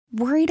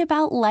Worried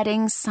about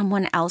letting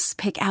someone else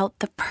pick out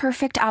the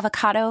perfect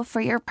avocado for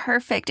your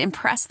perfect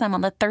impress them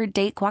on the third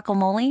date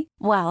guacamole?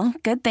 Well,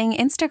 good thing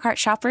Instacart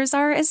shoppers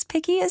are as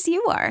picky as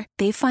you are.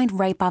 They find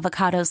ripe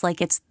avocados like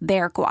it's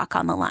their guac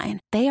on the line.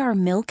 They are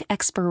milk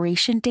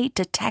expiration date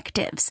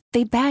detectives.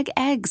 They bag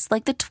eggs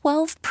like the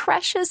 12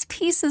 precious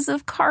pieces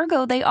of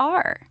cargo they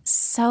are.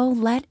 So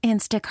let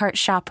Instacart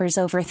shoppers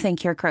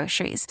overthink your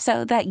groceries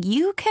so that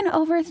you can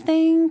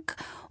overthink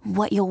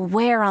what you'll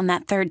wear on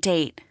that third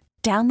date.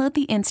 Download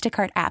the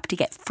Instacart app to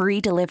get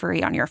free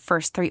delivery on your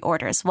first 3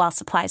 orders while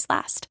supplies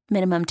last.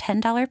 Minimum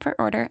 $10 per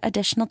order.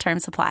 Additional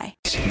terms apply.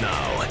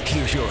 Now,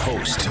 here's your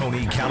host,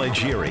 Tony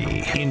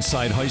Caligiuri.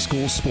 Inside High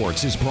School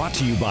Sports is brought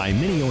to you by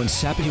Mineo and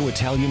Sapio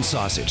Italian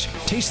Sausage.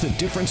 Taste the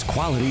difference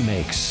quality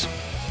makes.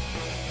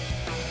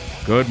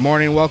 Good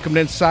morning. Welcome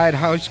to Inside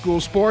High School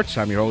Sports.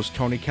 I'm your host,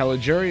 Tony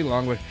Caligiuri,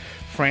 along with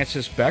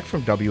Francis Beck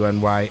from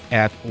WNY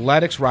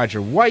Athletics.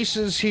 Roger Weiss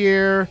is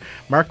here.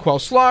 Marquel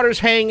Slaughter's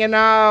hanging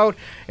out.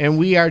 And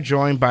we are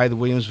joined by the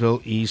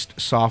Williamsville East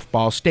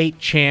softball state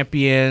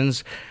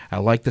champions. I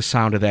like the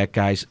sound of that,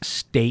 guys.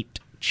 State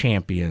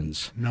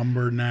champions.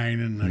 Number 9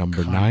 in the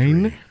Number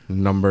country.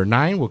 Number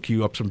 9. We'll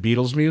cue up some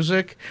Beatles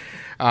music.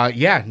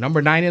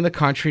 Number 9 in the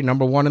country,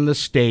 number 1 in the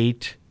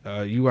state.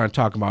 You want to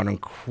talk about an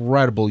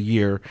incredible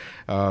year.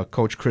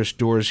 Coach Chris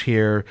Doers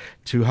here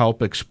to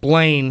help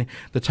explain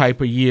the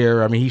type of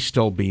year. I mean, he's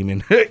still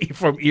beaming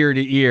from ear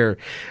to ear.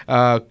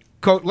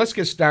 Coach, let's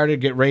get started,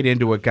 get right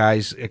into it,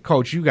 guys.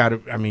 Coach, you got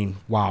to, I mean,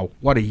 wow,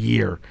 what a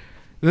year.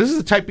 This is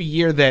the type of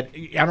year that,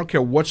 I don't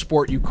care what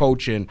sport you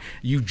coach in,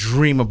 you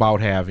dream about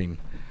having.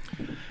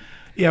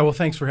 Yeah, well,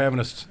 thanks for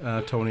having us,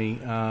 Tony.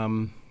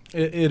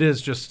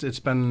 It's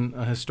been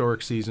a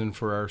historic season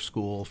for our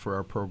school, for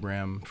our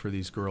program, for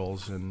these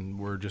girls, and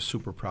we're just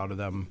super proud of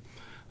them.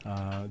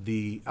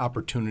 The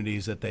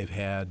opportunities that they've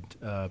had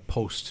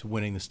post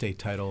winning the state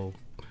title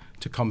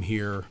to come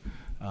here,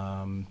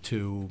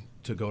 to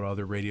go to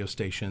other radio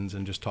stations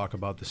and just talk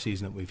about the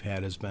season that we've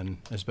had has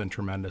been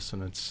tremendous,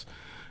 and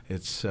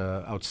it's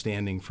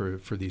outstanding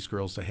for these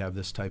girls to have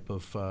this type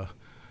of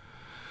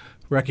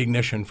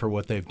recognition for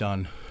what they've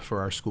done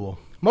for our school.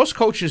 Most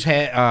coaches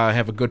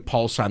have a good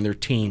pulse on their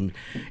team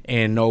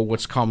and know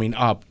what's coming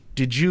up.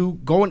 Did you,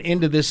 going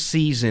into this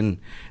season,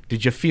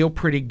 did you feel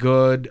pretty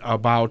good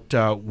about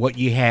what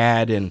you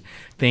had and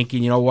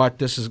thinking, you know what,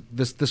 this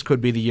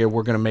could be the year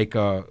we're going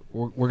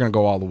to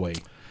go all the way?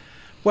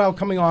 Well,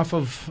 coming off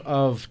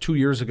of 2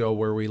 years ago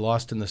where we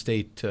lost in the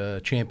state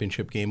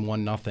championship game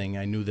 1-0,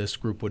 I knew this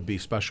group would be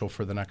special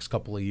for the next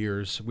couple of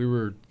years. We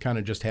were kind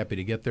of just happy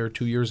to get there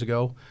 2 years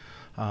ago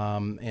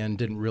and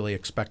didn't really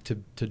expect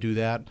to do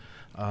that.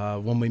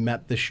 When we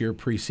met this year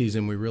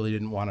preseason, we really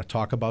didn't want to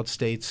talk about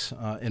states.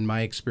 In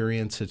my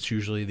experience, it's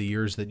usually the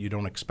years that you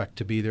don't expect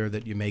to be there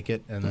that you make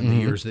it, and then the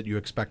years that you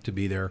expect to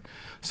be there,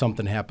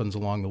 something happens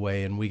along the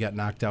way. And we got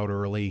knocked out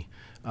early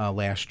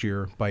last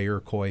year by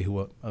Iroquois,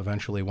 who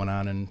eventually went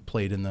on and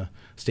played in the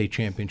state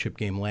championship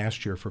game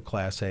last year for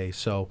Class A.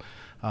 So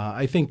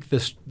I think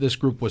this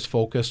group was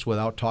focused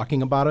without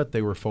talking about it.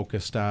 They were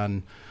focused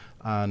on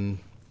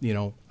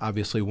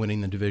obviously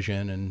winning the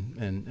division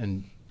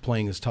and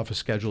playing as tough a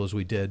schedule as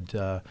we did.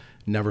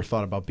 Never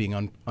thought about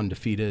being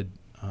undefeated.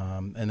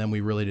 And then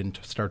we really didn't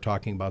start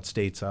talking about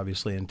states,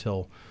 obviously,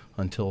 until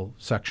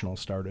sectional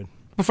started.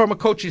 But from a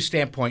coach's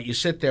standpoint, you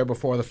sit there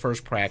before the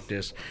first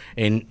practice,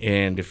 and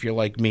if you're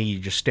like me, you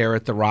just stare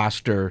at the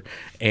roster,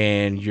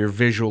 and you're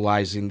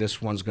visualizing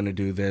this one's going to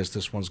do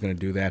this one's going to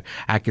do that.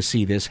 I could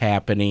see this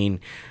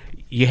happening.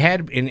 You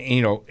had,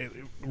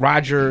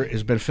 Roger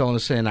has been filling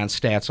us in on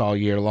stats all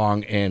year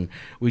long, and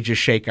we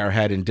just shake our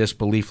head in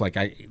disbelief like,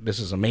 this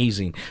is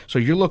amazing. So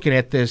you're looking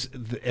at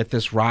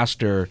this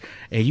roster,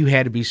 and you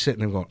had to be sitting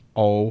there going,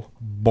 oh,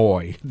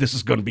 boy, this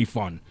is going to be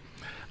fun.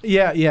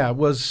 Yeah,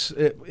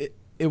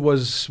 it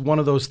was one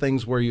of those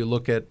things where you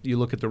look at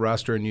the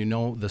roster and you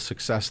know the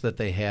success that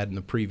they had in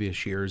the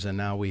previous years, and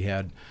now we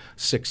had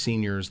 6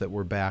 seniors that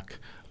were back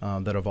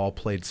that have all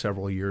played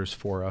several years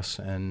for us,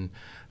 and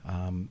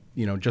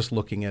just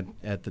looking at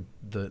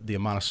the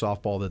amount of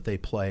softball that they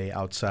play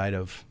outside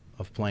of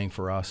playing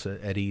for us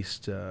at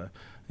East,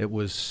 it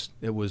was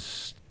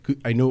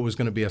I knew it was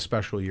going to be a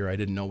special year. I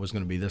didn't know it was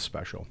going to be this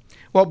special.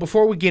 Well,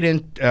 before we get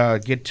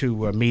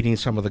to meeting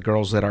some of the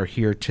girls that are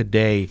here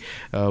today,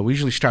 we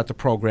usually start the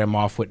program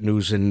off with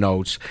news and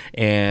notes,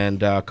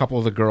 and a couple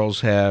of the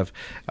girls have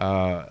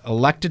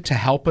elected to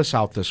help us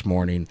out this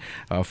morning.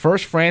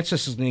 First,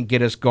 Francis is going to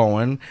get us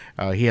going.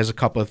 He has a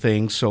couple of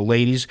things. So,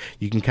 ladies,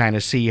 you can kind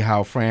of see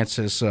how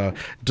Francis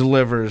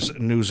delivers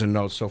news and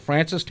notes. So,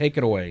 Francis, take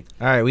it away.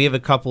 All right, we have a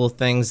couple of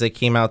things that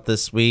came out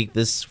this week.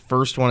 This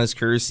first one is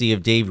courtesy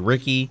of Dave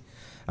Rickey.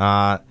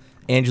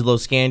 Angelo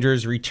Scandra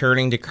is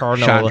returning to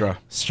Cardinal.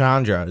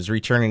 Chandra is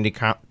returning to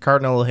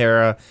Cardinal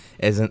O'Hara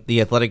as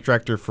the athletic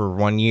director for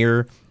 1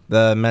 year.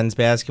 The men's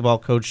basketball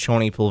coach,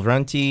 Tony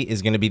Pulvrenti,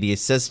 is going to be the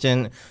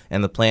assistant,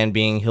 and the plan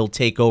being he'll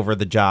take over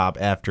the job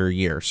after a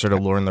year, sort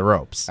of learn the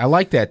ropes. I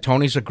like that.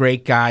 Tony's a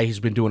great guy. He's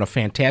been doing a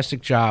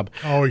fantastic job.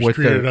 Always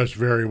treated us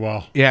very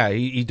well. Yeah,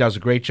 he does a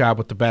great job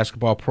with the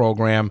basketball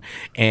program.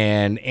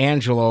 And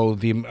Angelo,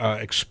 the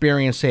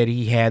experience that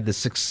he had, the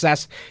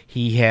success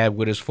he had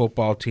with his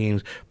football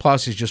teams,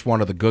 plus he's just one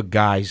of the good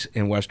guys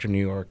in Western New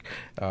York.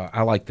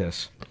 I like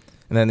this.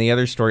 And then the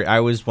other story, I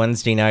was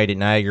Wednesday night at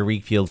Niagara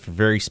Wheatfield for a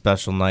very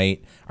special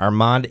night.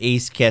 Armand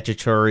Ace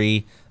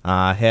Cacciatore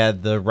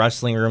had the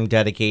wrestling room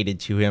dedicated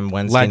to him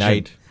Wednesday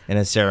night in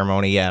a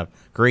ceremony. Yeah,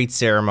 great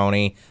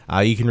ceremony.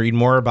 You can read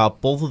more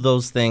about both of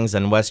those things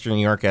on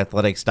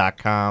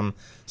WesternNewYorkAthletics.com.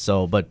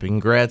 So, but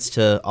congrats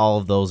to all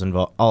of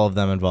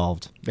them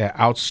involved. Yeah,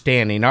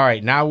 outstanding. All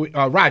right, now,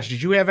 Raj,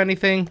 did you have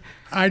anything?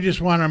 I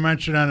just want to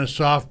mention on a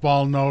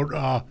softball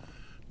note,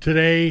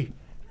 today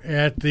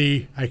at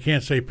the, I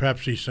can't say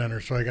Pepsi Center,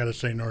 so I got to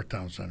say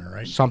Northtown Center,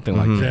 right? Something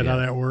like Is that. that how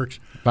that works?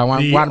 But I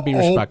want to be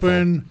respectful. The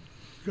Open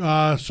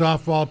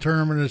softball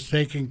tournament is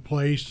taking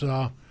place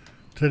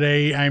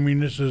today. I mean,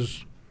 this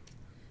is,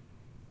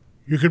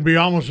 you could be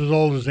almost as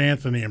old as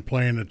Anthony and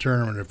play in the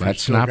tournament if you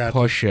still got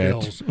the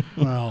skills.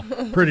 Well,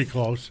 pretty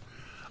close.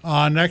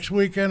 Next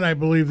weekend, I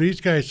believe these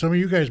guys, some of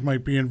you guys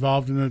might be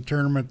involved in the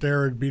tournament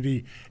there. It'd be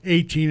the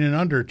 18 and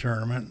under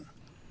tournament.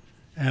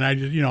 And I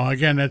just,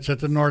 again, that's at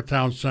the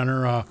Northtown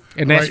Center.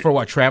 And that's for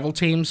what, travel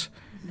teams?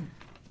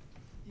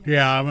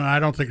 Yeah, I mean, I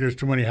don't think there's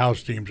too many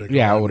house teams that go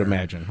Yeah, I on would there.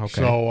 imagine.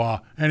 Okay. So,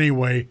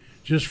 anyway,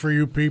 just for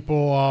you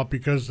people,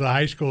 because the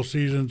high school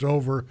season's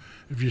over,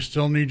 if you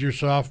still need your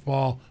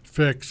softball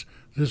fix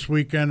this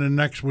weekend and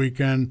next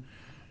weekend,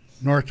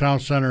 Northtown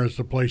Center is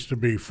the place to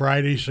be.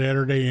 Friday,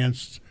 Saturday, and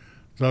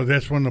so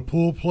that's when the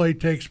pool play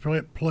takes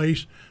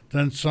place.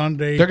 Then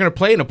Sunday. They're going to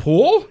play in a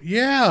pool?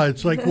 Yeah,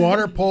 it's like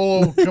water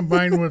polo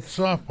combined with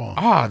softball.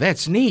 Oh,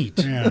 that's neat.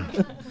 Yeah.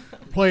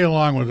 Play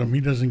along with him. He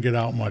doesn't get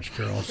out much,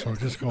 girls, so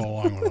just go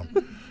along with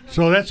him.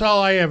 So that's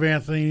all I have,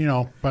 Anthony,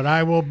 But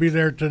I will be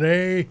there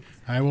today.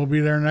 I will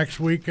be there next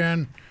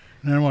weekend.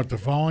 And then the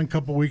following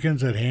couple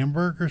weekends at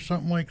Hamburg or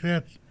something like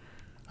that?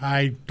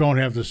 I don't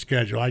have the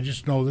schedule. I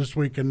just know this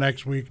week and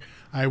next week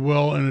I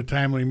will, in a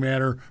timely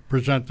manner,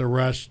 present the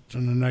rest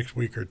in the next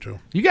week or two.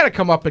 You got to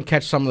come up and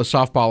catch some of the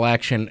softball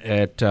action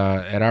at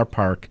our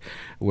park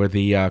where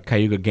the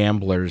Cayuga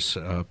Gamblers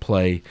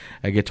play.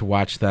 I get to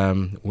watch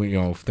them,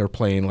 if they're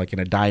playing like in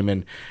a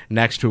diamond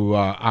next to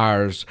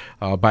ours.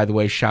 By the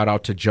way, shout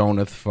out to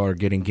Jonath for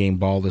getting game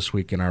ball this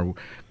week in our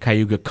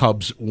Cayuga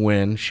Cubs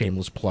win.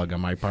 Shameless plug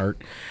on my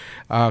part.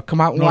 Come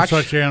out and watch.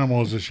 No such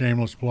animal as a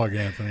shameless plug,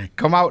 Anthony.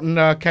 Come out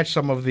and catch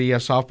some of the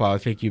softball. I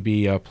think you'd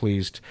be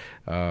pleased.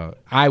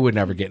 I would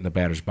never get in the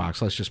batter's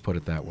box. Let's just put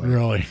it that way.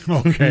 Really?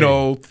 Okay.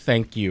 No,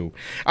 thank you.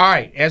 All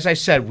right. As I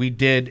said, we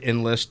did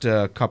enlist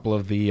a couple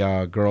of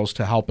the girls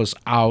to help us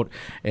out.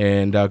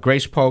 And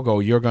Grace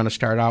Pogo, you're going to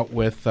start out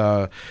with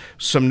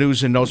some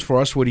news and notes for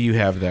us. What do you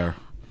have there?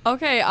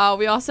 Okay,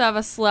 we also have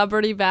a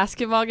celebrity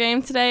basketball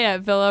game today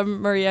at Villa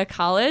Maria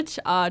College,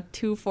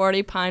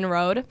 240 Pine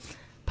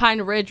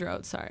Ridge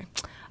Road, sorry.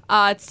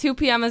 It's 2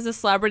 p.m. as a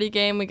celebrity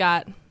game. We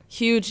got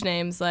huge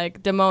names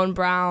like Damone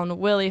Brown,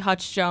 Willie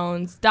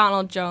Hutch-Jones,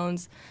 Donald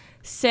Jones,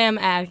 Sam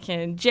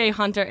Atkin, Jay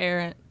Hunter,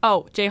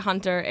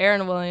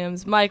 Aaron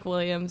Williams, Mike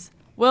Williams,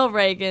 Will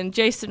Reagan,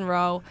 Jason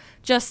Rowe,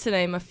 just to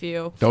name a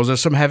few. Those are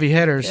some heavy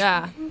hitters.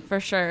 Yeah, for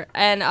sure.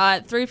 And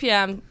at 3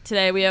 p.m.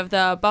 today, we have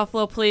the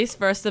Buffalo Police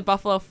versus the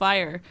Buffalo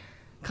Fire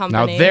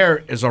Company. Now,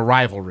 there is a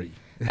rivalry.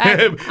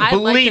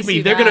 Believe me,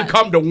 they're going to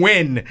come to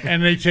win.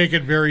 And they take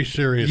it very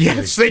seriously.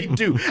 Yes, they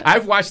do.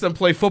 I've watched them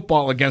play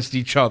football against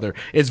each other.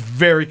 It's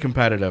very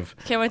competitive.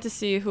 Can't wait to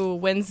see who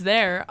wins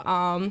there.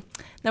 Then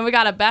we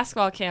got a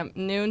basketball camp,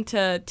 noon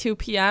to 2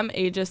 p.m.,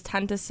 ages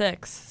 10 to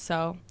 6.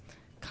 So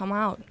come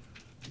out.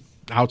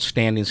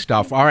 Outstanding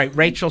stuff. All right,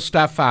 Rachel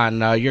Stefan,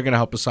 you're going to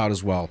help us out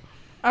as well.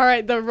 All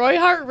right, the Roy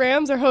Hart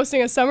Rams are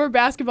hosting a summer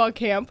basketball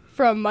camp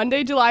from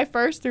Monday, July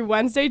 1st through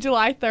Wednesday,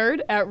 July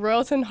 3rd at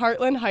Royalton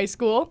Heartland High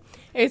School.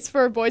 It's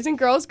for boys and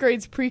girls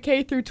grades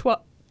pre-K through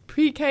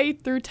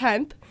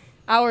 10th.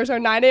 Hours are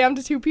 9 a.m.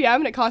 to 2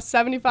 p.m. and it costs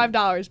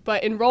 $75,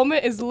 but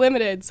enrollment is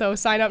limited, so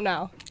sign up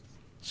now.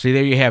 See,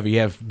 there you have it. You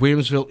have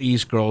Williamsville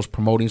East girls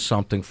promoting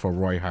something for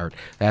Roy Hart.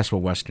 That's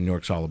what Western New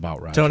York's all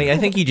about, Roger. Tony, I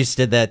think you just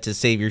did that to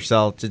save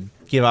yourself, to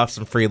give off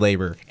some free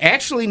labor.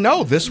 Actually,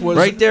 no. This was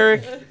right,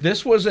 Derek.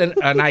 This was an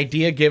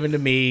idea given to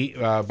me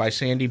by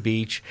Sandy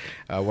Beach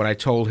when I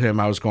told him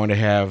I was going to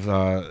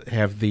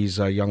have these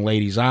young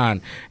ladies on.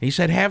 And he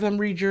said, "Have them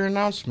read your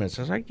announcements."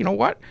 I was like, "You know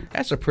what?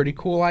 That's a pretty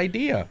cool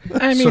idea."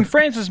 I mean,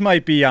 Francis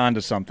might be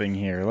onto something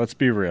here. Let's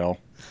be real.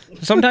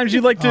 Sometimes you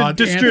like to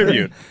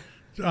distribute.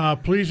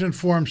 Please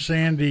inform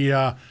Sandy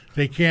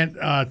they can't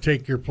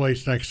take your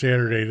place next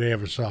Saturday. They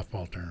have a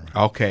softball tournament.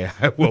 Okay,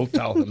 I will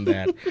tell him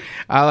that.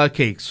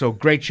 Okay, so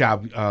great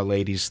job,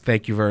 ladies.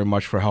 Thank you very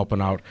much for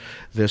helping out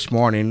this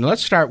morning.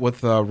 Let's start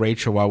with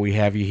Rachel while we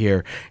have you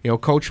here.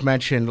 Coach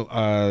mentioned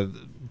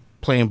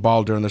playing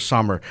ball during the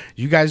summer.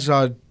 You guys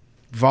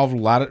involved a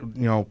lot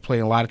of,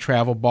 playing a lot of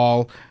travel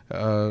ball.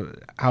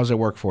 How's it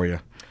work for you?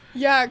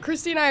 Yeah,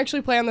 Christy and I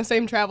actually play on the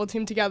same travel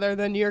team together,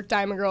 the New York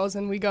Diamond Girls,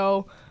 and we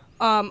go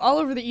all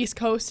over the East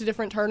Coast to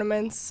different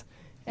tournaments,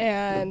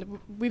 and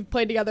we've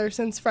played together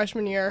since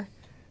freshman year.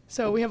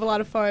 So we have a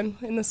lot of fun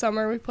in the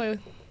summer. We play.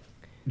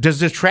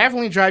 Does the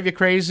traveling drive you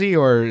crazy,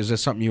 or is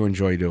this something you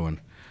enjoy doing?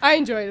 I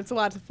enjoy it. It's a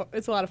lot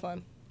of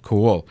fun.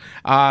 Cool.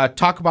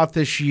 Talk about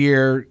this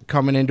year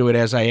coming into it.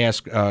 As I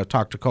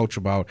talked to Coach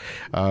about,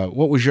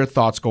 what was your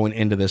thoughts going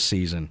into this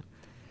season?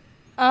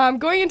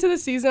 Going into the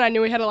season, I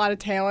knew we had a lot of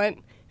talent.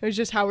 It was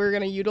just how we were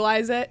going to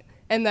utilize it.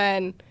 And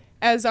then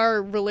as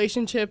our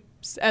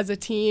relationships as a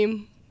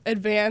team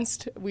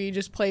advanced, we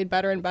just played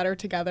better and better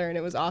together, and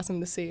it was awesome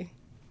to see.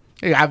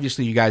 Yeah,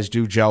 obviously, you guys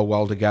do gel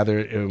well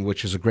together,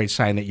 which is a great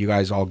sign that you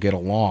guys all get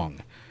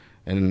along.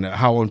 And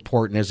how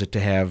important is it to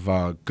have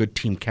good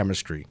team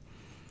chemistry?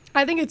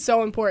 I think it's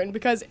so important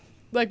because,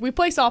 we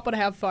play softball to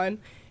have fun,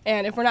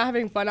 and if we're not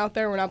having fun out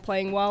there, we're not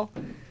playing well.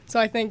 So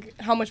I think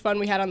how much fun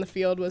we had on the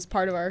field was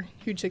part of our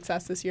huge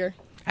success this year.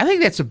 I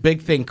think that's a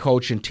big thing,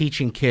 Coach, in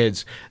teaching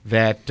kids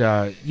that,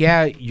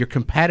 you're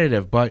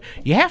competitive, but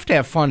you have to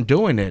have fun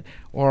doing it,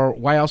 or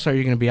why else are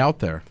you going to be out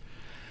there?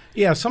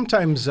 Yeah,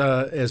 sometimes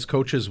as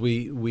coaches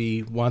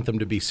we want them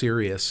to be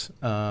serious,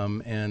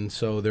 and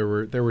so there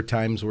were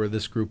times where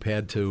this group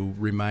had to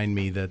remind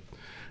me that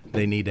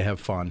they need to have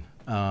fun,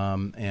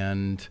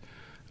 and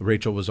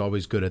Rachel was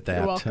always good at that.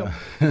 You're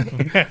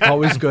welcome.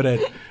 Always good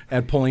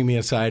at pulling me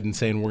aside and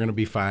saying we're going to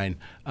be fine.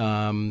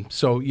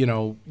 So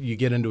you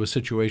get into a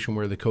situation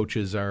where the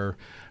coaches are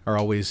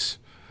always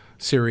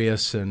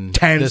serious and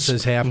tense. This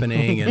is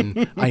happening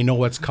and I know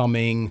what's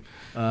coming,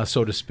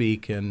 so to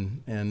speak,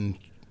 and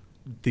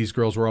these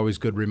girls were always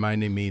good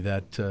reminding me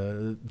that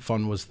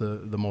fun was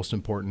the most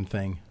important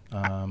thing,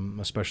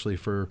 especially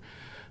for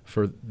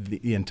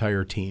the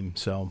entire team.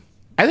 So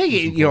I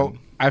think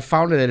I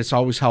found that it's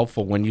always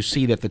helpful when you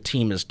see that the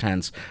team is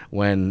tense,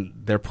 when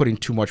they're putting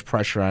too much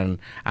pressure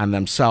on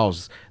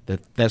themselves,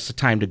 that's the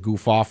time to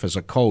goof off as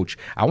a coach.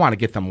 I want to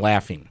get them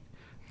laughing.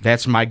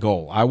 That's my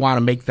goal. I want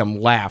to make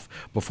them laugh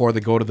before they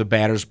go to the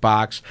batter's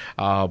box,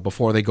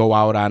 before they go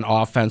out on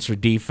offense or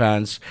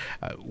defense,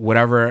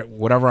 whatever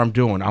I'm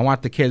doing. I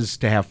want the kids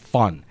to have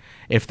fun.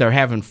 If they're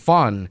having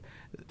fun,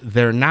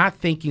 they're not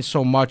thinking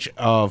so much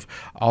of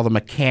all the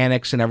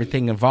mechanics and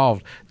everything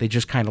involved. They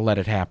just kind of let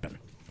it happen.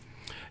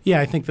 Yeah,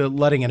 I think that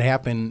letting it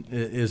happen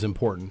is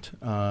important.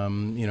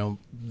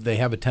 They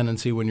have a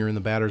tendency when you're in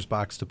the batter's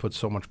box to put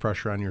so much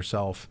pressure on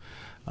yourself.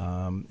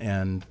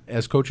 And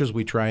as coaches,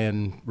 we try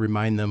and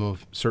remind them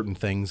of certain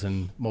things,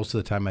 and most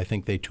of the time I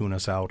think they tune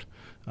us out.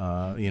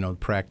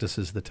 Practice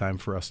is the time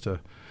for us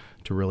to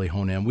really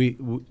hone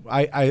in.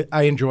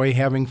 I enjoy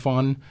having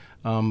fun,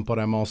 but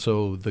I'm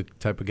also the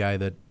type of guy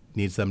that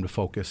needs them to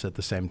focus at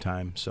the same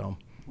time. So,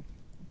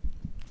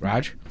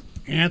 Raj?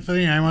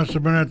 Anthony, I must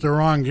have been at the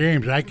wrong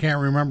games. I can't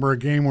remember a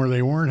game where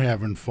they weren't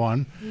having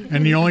fun.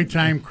 And the only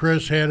time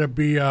Chris had to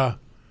be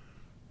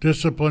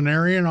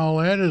disciplinary and all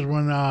that is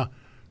when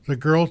the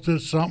girls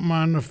did something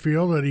on the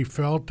field that he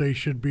felt they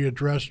should be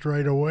addressed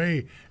right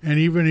away. And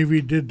even if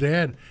he did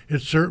that,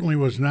 it certainly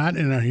was not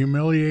in a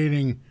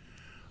humiliating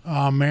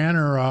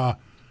manner.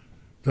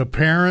 The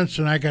parents,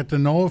 and I got to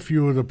know a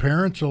few of the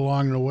parents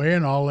along the way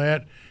and all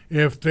that,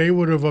 if they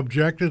would have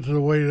objected to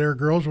the way their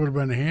girls would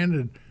have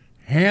been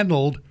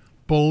handled,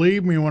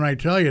 believe me when I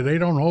tell you, they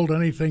don't hold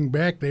anything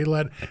back. They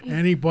let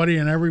anybody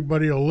and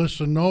everybody to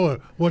listen know,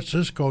 what's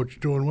this coach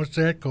doing, what's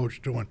that coach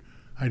doing.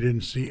 I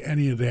didn't see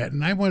any of that.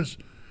 And I was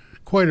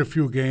quite a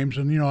few games,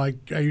 and,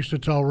 I used to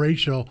tell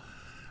Rachel,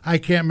 I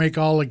can't make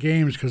all the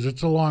games because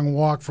it's a long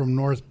walk from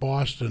North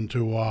Boston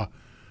to,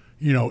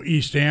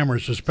 East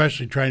Amherst,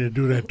 especially trying to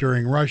do that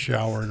during rush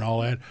hour and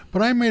all that.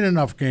 But I made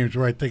enough games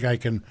where I think I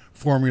can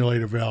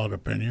formulate a valid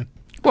opinion.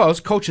 Well, as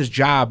coach's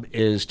job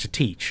is to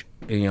teach.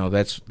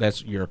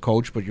 That's you're a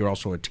coach, but you're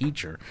also a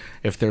teacher.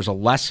 If there's a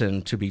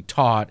lesson to be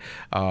taught,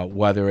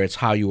 whether it's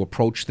how you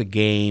approach the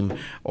game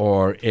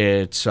or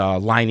it's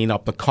lining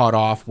up the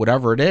cutoff,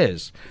 whatever it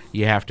is,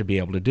 you have to be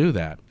able to do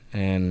that.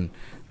 And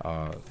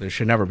there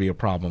should never be a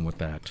problem with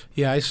that.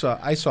 Yeah, I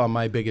saw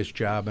my biggest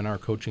job and our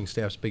coaching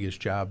staff's biggest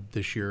job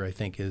this year, I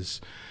think,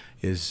 is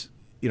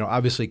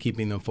obviously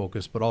keeping them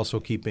focused, but also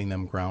keeping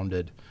them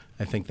grounded.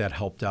 I think that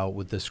helped out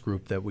with this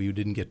group that we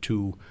didn't get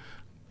too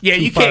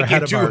you far can't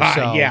ahead get of too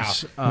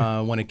ourselves,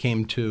 high. When it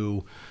came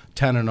to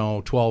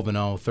 10-0,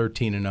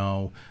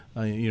 12-0,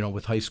 13-0.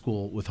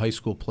 With high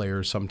school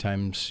players,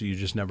 sometimes you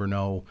just never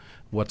know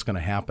what's going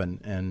to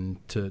happen,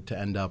 and to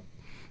end up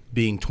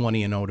being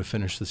 20-0 to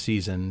finish the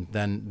season,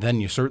 then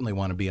you certainly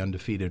want to be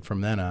undefeated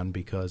from then on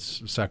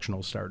because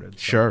sectional started.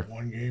 So. Sure,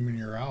 one game and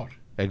you're out.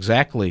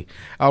 Exactly.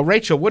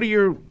 Rachel, what are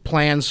your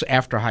plans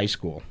after high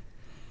school?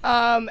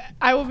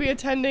 I will be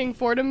attending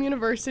Fordham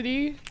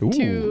University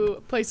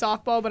to play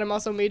softball, but I'm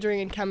also majoring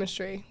in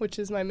chemistry, which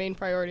is my main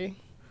priority.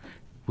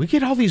 We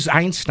get all these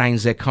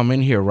Einsteins that come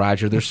in here,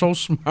 Roger. They're so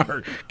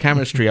smart.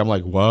 Chemistry. I'm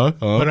like, what?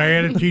 Huh? But I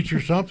had to teach her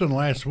something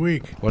last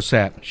week. What's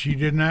that? She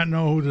did not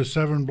know who the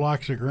 7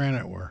 blocks of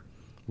granite were.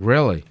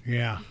 Really?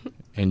 Yeah.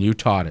 And you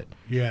taught it?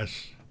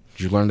 Yes.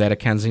 Did you learn that at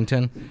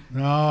Kensington?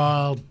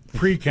 No,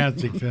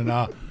 pre-Kensington.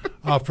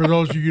 For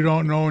those of you who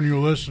don't know and you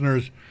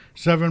listeners,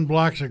 7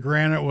 Blocks of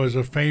Granite was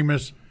a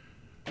famous,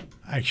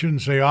 I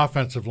shouldn't say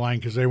offensive line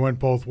because they went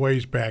both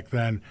ways back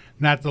then,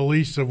 not the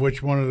least of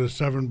which one of the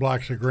 7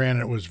 Blocks of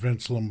Granite was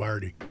Vince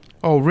Lombardi.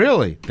 Oh,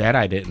 really? That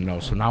I didn't know,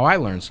 so now I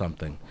learned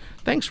something.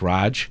 Thanks,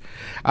 Raj.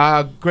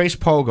 Grace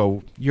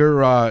Pogo,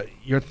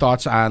 your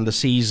thoughts on the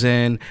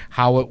season,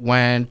 how it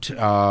went,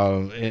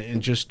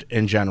 and just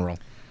in general.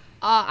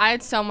 I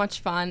had so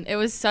much fun. It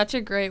was such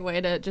a great way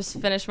to just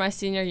finish my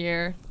senior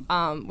year.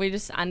 We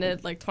just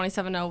ended like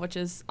 27-0, which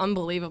is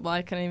unbelievable.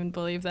 I couldn't even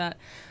believe that.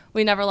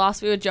 We never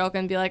lost. We would joke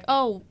and be like,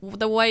 oh,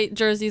 the white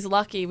jersey's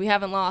lucky. We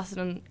haven't lost.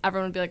 And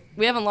everyone would be like,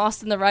 we haven't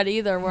lost in the red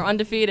either. We're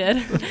undefeated.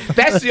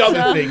 That's the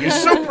other thing is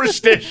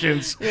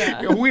superstitions.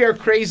 Yeah. We are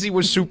crazy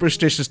with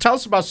superstitions. Tell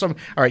us about some.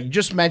 All right, you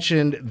just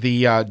mentioned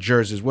the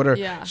jerseys. What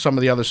are some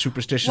of the other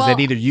superstitions that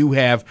either you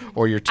have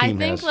or your team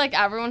has? I think like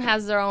everyone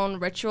has their own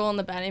ritual in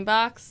the batting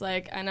box.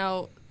 Like I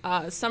know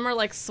Summer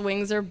like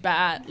swings her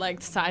bat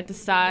like side to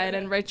side,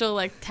 and Rachel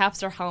like taps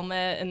her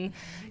helmet, and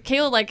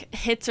Kayla like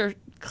hits her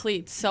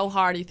cleats so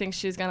hard you think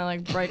she's gonna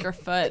like break her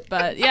foot.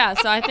 But yeah,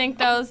 so I think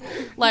those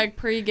like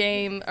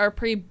pre-game or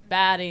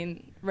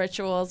pre-batting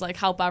rituals like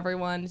help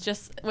everyone.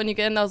 Just when you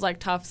get in those like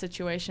tough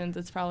situations,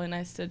 it's probably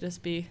nice to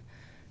just be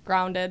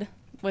grounded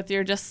with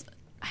your just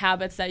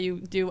habits that you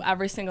do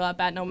every single at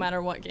bat, no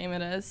matter what game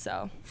it is.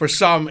 So for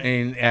some,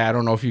 and I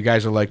don't know if you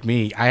guys are like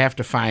me, I have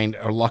to find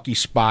a lucky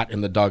spot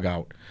in the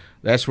dugout.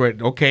 That's where,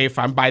 okay, if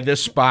I'm by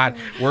this spot,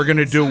 we're going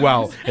to do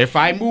well. If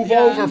I move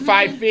over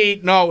 5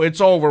 feet, no,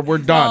 it's over. We're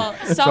done.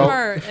 Well,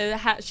 Summer,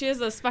 she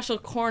has a special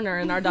corner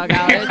in our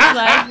dugout. It's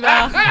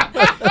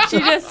like, she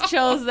just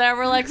chills there.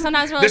 We're like,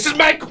 sometimes we're like, this is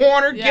my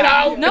corner, get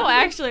out. No,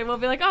 actually, we'll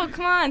be like, oh,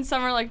 come on,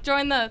 Summer, like,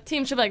 join the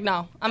team. She'll be like,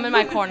 no, I'm in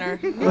my corner.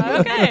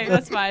 Like, okay,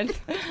 that's fine.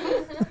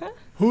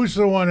 Who's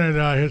the one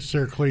that hits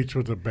their cleats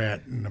with a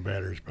bat in the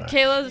batter's box?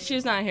 Kayla,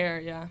 she's not here,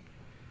 yeah.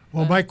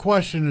 Well, my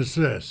question is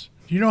this.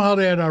 Do you know how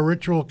that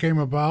ritual came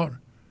about?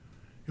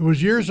 It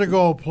was years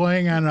ago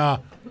playing on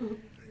a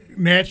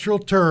natural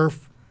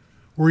turf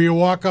where you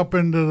walk up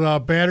into the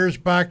batter's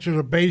box or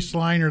the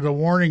baseline or the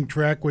warning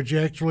track, which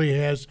actually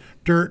has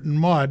dirt and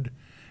mud,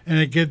 and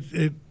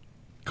it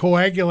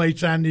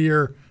coagulates onto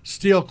your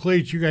steel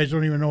cleats. You guys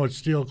don't even know what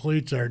steel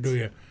cleats are, do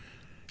you?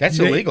 That's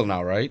illegal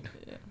now, right?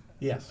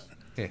 Yes.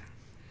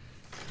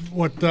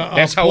 What the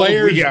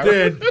players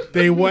did,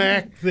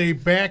 they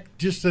backed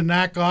just to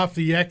knock off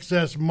the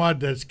excess mud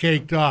that's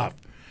caked off.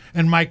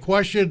 And my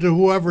question to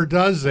whoever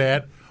does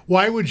that,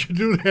 why would you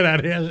do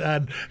that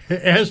on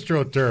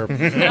AstroTurf?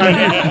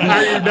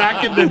 Are you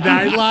knocking the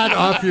nylon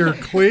off your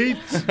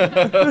cleats?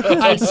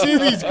 I see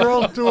these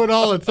girls do it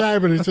all the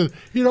time, and it says,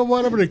 you know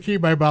what, I'm going to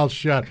keep my mouth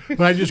shut. But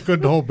I just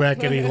couldn't hold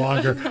back any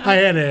longer. I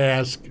had to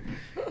ask.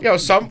 You know,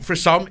 for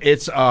some,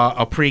 it's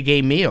a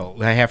pregame meal.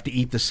 They have to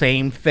eat the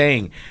same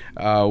thing.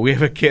 We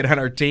have a kid on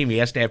our team. He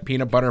has to have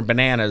peanut butter and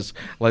bananas,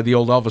 like the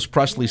old Elvis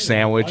Presley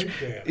sandwich.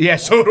 Yeah,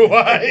 so do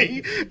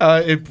I.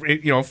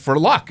 For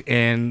luck.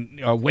 And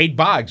Wade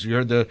Boggs, he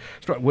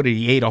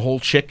ate a whole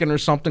chicken or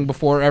something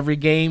before every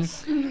game?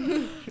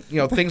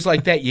 Things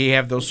like that. You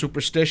have those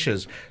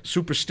superstitions.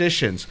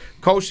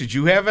 Coach, did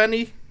you have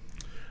any?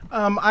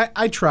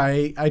 I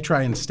try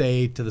and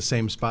stay to the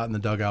same spot in the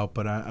dugout,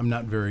 but I'm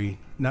not very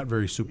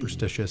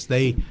superstitious.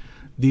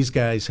 These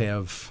guys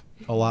have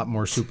a lot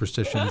more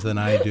superstitions than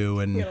I do,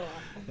 and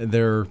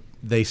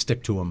they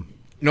stick to them.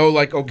 No,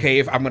 like, okay,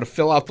 if I'm going to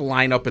fill out the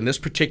lineup in this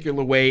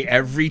particular way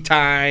every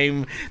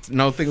time,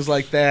 no things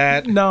like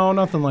that. No,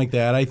 nothing like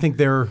that. I think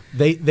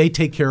they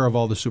take care of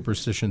all the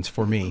superstitions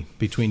for me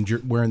between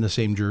wearing the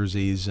same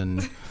jerseys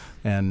and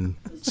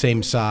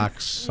same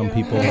socks. Some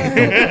people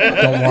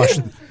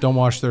don't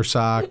wash their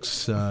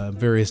socks.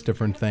 Various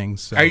different things.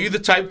 So. Are you the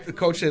type of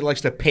coach that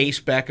likes to pace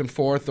back and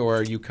forth, or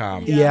are you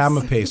calm? Yes. Yeah, I'm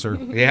a pacer.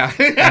 Yeah,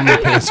 I'm a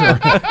pacer.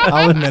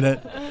 I'll admit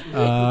it.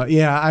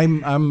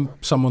 I'm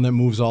someone that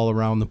moves all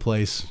around the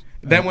place.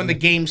 Then when the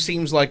game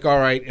seems like, all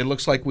right, it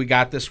looks like we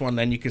got this one,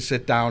 then you can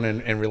sit down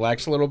and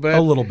relax a little bit? A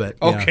little bit,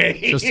 yeah.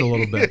 Okay. Just a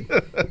little bit.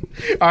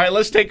 All right,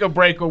 let's take a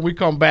break. When we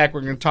come back,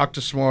 we're going to talk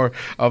to some more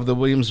of the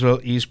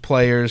Williamsville East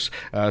players,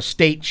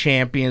 state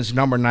champions,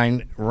 number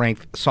 9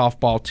 ranked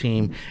softball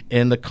team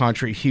in the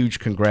country. Huge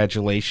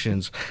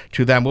congratulations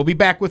to them. We'll be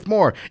back with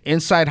more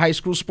Inside High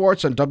School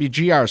Sports on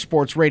WGR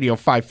Sports Radio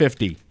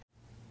 550.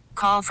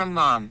 Call from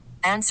mom.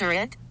 Answer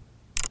it.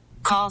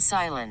 Call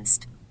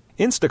silenced.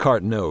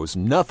 Instacart knows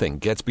nothing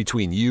gets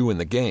between you and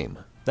the game.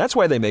 That's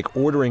why they make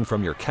ordering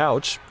from your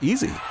couch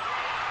easy.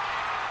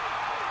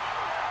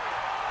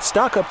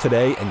 Stock up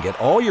today and get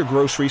all your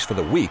groceries for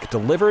the week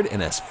delivered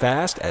in as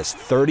fast as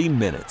 30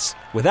 minutes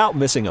without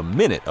missing a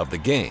minute of the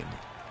game.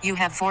 You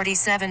have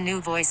 47 new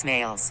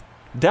voicemails.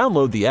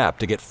 Download the app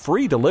to get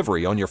free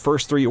delivery on your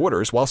first 3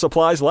 orders while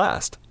supplies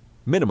last.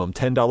 Minimum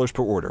 $10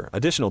 per order.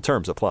 Additional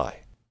terms apply.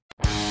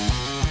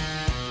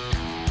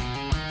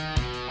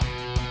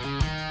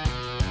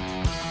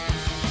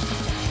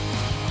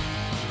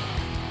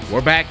 We're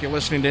back. You're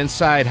listening to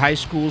Inside High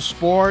School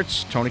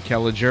Sports. Tony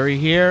Caligiuri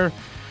here.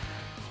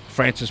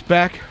 Francis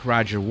Beck,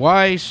 Roger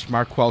Weiss,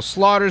 Marquel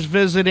Slaughter's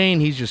visiting.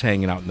 He's just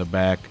hanging out in the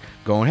back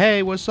going,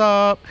 hey, what's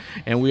up?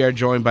 And we are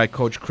joined by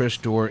Coach Chris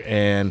Dewar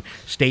and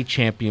state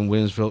champion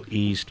Williamsville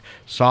East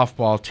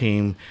softball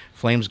team.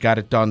 Flames got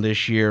it done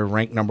this year,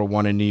 ranked number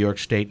 1 in New York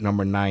State,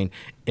 number 9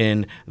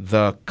 in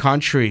the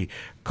country.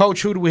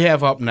 Coach, who do we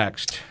have up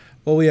next?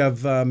 Well, we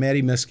have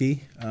Maddie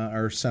Miskey,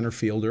 our center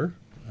fielder,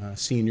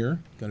 senior,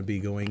 going to be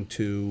going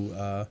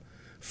to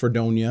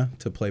Fredonia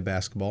to play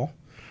basketball.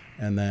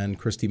 And then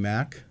Christy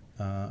Mack,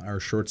 our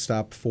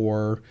shortstop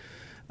for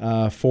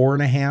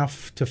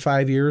 4.5 to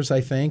 5 years,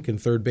 I think,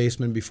 and third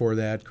baseman before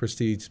that.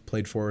 Christy's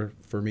played for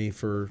me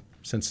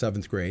since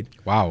 7th grade.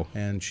 Wow.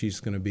 And she's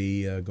going to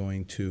be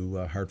going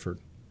to Hartford.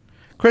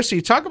 Christy,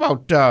 talk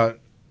about the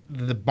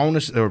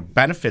bonus or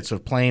benefits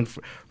of playing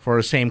for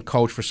the same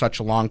coach for such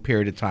a long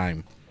period of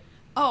time.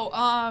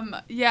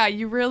 Yeah,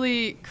 you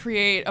really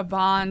create a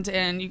bond,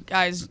 and you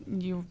guys,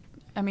 you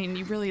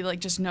really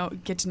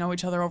get to know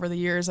each other over the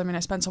years. I mean, I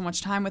spent so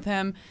much time with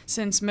him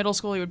since middle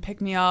school. He would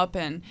pick me up,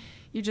 and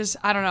you just,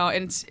 I don't know.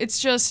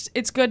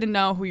 It's good to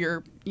know who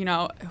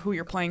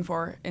you're playing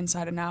for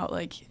inside and out.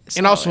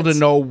 And also to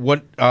know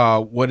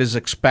what is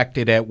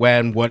expected at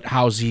when,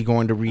 how's he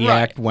going to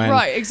react when.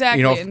 Right,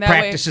 exactly. If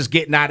practice is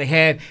getting out of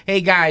hand,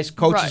 hey guys,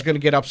 coach is going to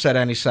get upset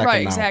any second now.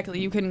 Right,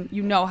 exactly.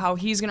 You know how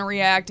he's going to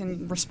react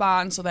and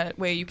respond, so that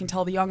way you can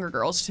tell the younger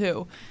girls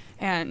too,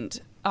 and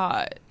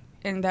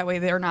that way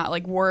they're not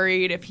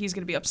worried if he's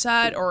going to be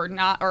upset or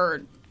not,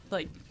 or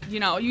you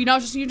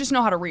just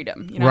know how to read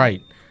him.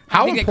 Right.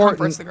 I think it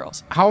comforts the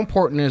girls. How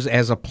important is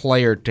as a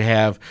player to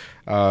have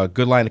a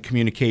good line of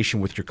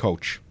communication with your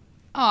coach?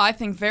 Oh, I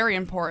think very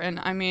important.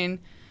 I mean,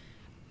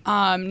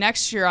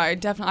 next year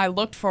I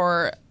looked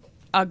for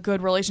a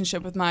good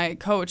relationship with my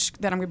coach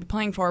that I'm going to be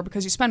playing for,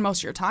 because you spend most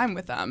of your time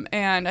with them,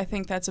 and I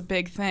think that's a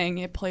big thing.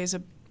 It plays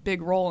a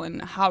big role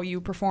in how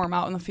you perform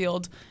out in the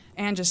field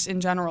and just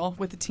in general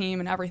with the team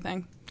and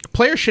everything.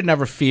 Players should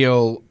never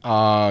feel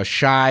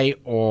shy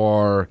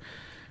or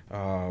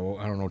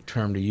I don't know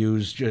term to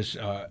use, just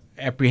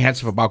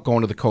apprehensive about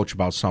going to the coach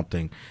about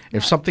something.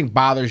 If something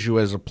bothers you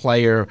as a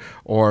player,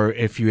 or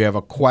if you have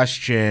a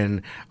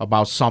question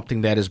about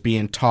something that is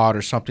being taught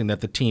or something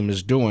that the team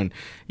is doing,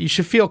 you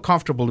should feel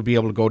comfortable to be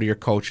able to go to your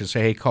coach and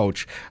say, hey,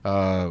 coach,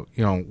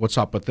 what's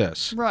up with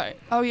this? Right.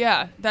 Oh,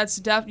 yeah.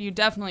 You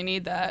definitely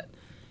need that.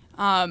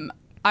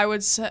 I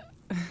would say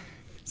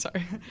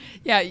sorry.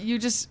 Yeah,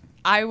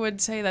 I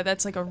would say that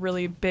that's a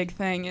really big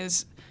thing,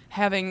 is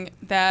having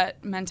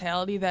that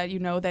mentality that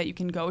that you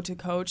can go to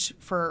coach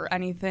for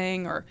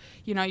anything, or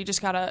you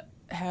just gotta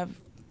have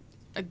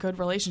a good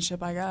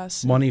relationship, I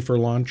guess. Money for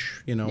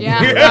lunch, Yeah.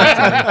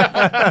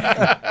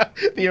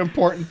 The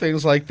important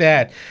things like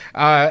that.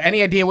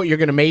 Any idea what you're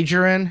going to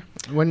major in?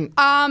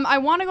 I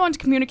want to go into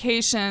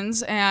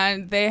communications,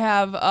 and they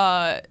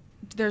have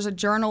there's a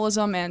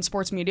journalism and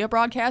sports media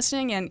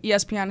broadcasting, and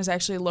ESPN is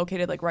actually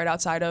located right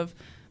outside of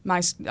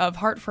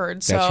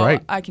Hartford, so That's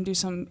right. I can do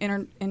some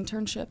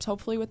internships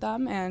hopefully with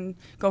them and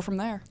go from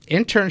there.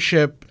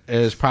 Internship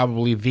is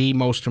probably the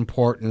most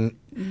important.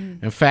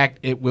 Mm-hmm. In fact,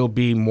 it will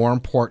be more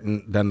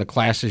important than the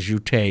classes you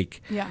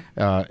take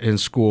in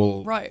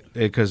school, right?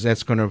 Because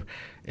it's going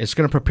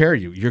to prepare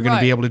you. You're going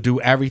to be able to do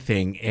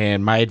everything.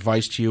 And my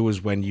advice to you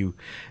is, when you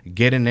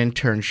get an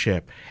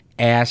internship,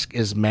 ask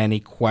as many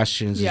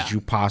questions as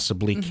you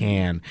possibly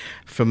can.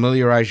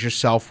 Familiarize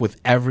yourself with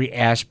every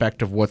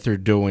aspect of what they're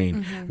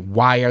doing. Mm-hmm.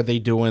 Why are they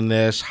doing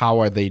this? How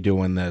are they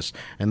doing this?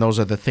 And those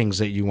are the things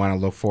that you want to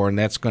look for, and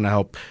that's going to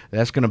help.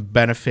 That's going to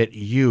benefit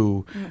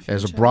you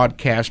as a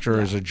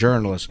broadcaster, as a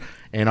journalist,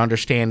 and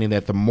understanding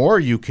that the more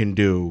you can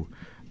do,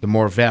 the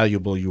more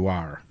valuable you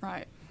are.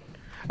 Right.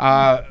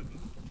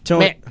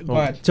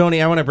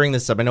 Tony, I want to bring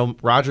this up. I know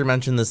Roger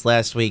mentioned this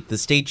last week. The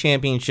state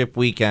championship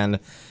weekend,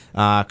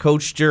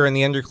 Coach Dewar and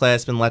the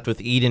underclassmen left with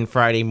Eden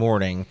Friday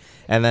morning,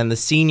 and then the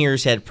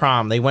seniors had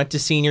prom. They went to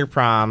senior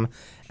prom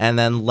and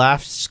then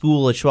left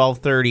school at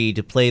 12:30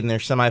 to play in their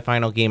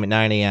semifinal game at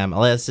 9 a.m.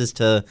 I'll ask this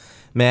to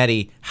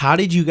Maddie. How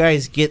did you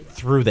guys get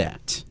through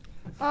that?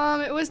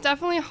 It was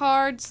definitely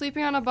hard.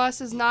 Sleeping on a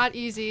bus is not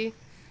easy.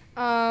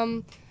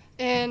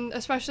 And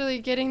especially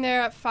getting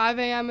there at 5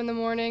 a.m. in the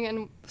morning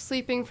and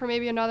sleeping for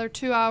maybe another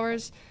 2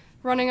 hours,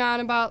 running on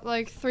about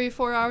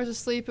 3-4 hours of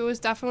sleep. It was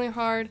definitely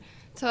hard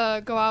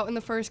to go out in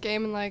the first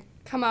game and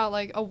come out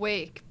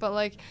awake.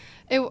 But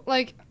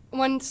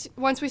once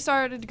we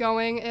started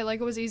going, it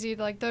was easy.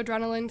 The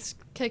adrenaline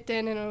kicked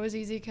in, and it was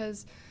easy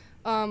because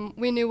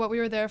we knew what we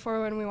were there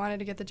for and we wanted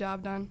to get the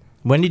job done.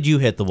 When did you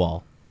hit the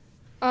wall?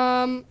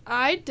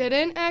 I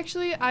didn't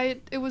actually.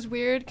 It was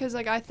weird because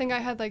I think I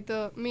had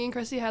me and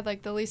Christy had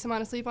the least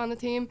amount of sleep on the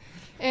team,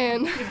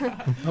 and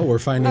oh, we're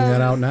finding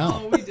that out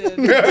now. Oh, we did.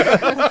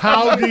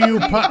 How do you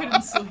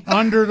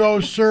under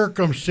those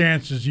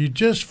circumstances? You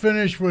just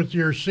finished with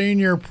your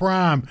senior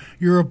prom.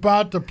 You're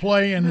about to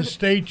play in the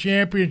state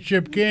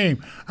championship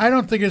game. I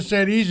don't think it's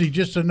that easy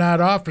just to nod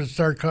off and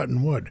start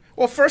cutting wood.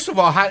 Well, first of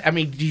all,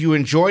 do you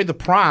enjoy the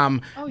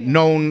prom,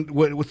 known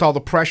with all the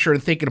pressure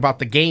and thinking about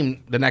the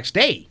game the next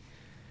day?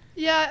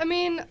 Yeah,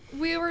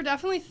 we were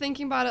definitely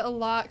thinking about it a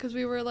lot because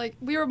we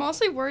were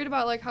mostly worried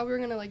about how we were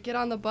gonna get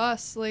on the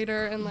bus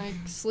later and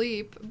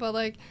sleep,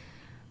 but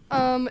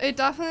it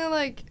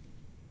definitely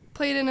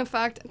played an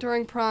effect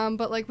during prom.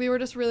 But we were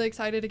just really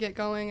excited to get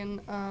going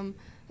and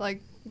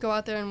go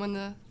out there and win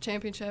the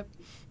championship.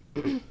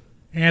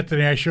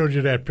 Anthony, I showed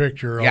you that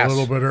picture a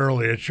little bit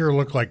early. It sure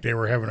looked like they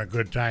were having a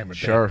good time at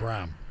that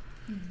prom.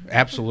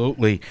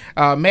 Absolutely.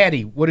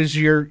 Maddie, what is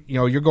you're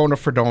going to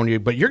Fredonia,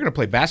 but you're going to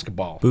play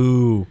basketball.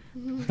 Boo.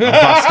 I'm a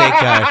Ball State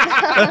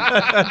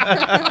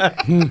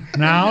guy.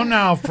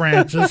 Now,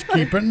 Francis,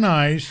 keep it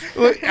nice.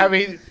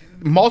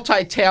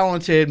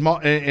 Multi-talented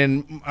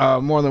in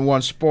more than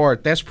one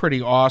sport. That's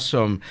pretty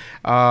awesome.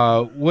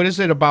 What is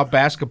it about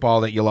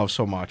basketball that you love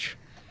so much?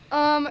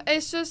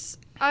 It's just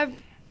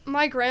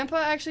my grandpa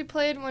actually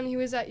played when he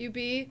was at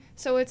UB,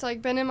 so it's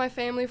been in my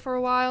family for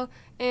a while,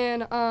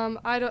 and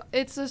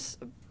it's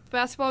just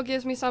basketball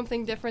gives me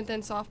something different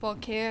than softball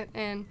can't,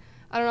 and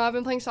I don't know, I've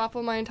been playing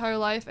softball my entire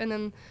life, and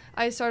then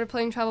I started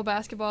playing travel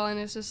basketball, and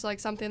it's just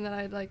something that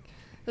I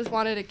just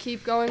wanted to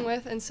keep going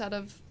with instead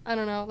of, I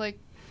don't know,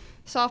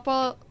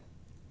 softball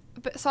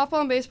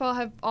and baseball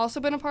have also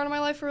been a part of my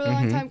life for a really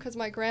long time because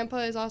my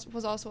grandpa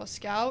was also a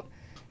scout.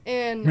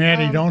 And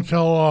Maddie, don't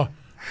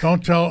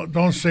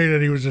say that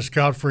he was a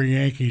scout for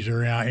Yankees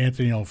or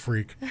Anthony will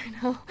freak.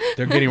 I know.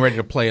 They're getting ready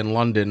to play in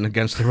London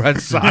against the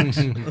Red Sox.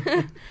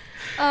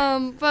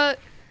 But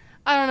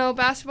I don't know,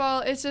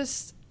 basketball, it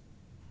just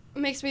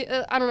makes me,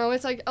 I don't know,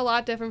 it's a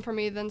lot different for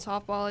me than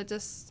softball.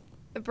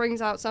 It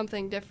brings out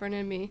something different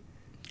in me.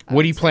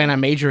 What do you plan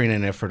on majoring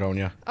in at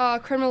Fredonia?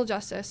 Criminal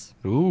justice.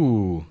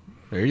 Ooh,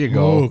 there you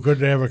go. Ooh, good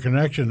to have a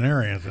connection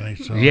there, Anthony.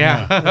 So,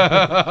 yeah.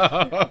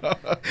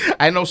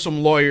 I know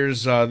some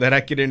lawyers that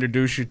I could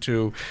introduce you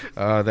to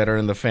that are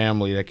in the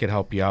family that could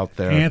help you out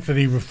there.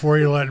 Anthony, before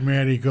you let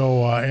Maddie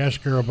go,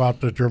 ask her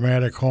about the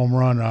dramatic home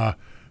run.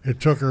 It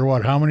took her,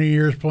 how many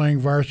years playing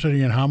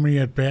varsity and how many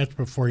at-bats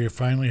before you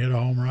finally hit a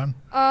home run?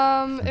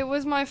 It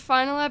was my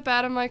final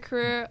at-bat of my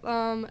career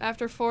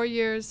after 4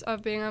 years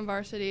of being on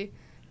varsity.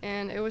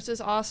 And it was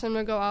just awesome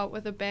to go out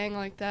with a bang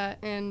like that.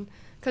 And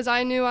because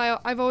I knew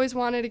I've always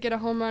wanted to get a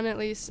home run at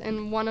least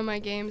in one of my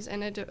games.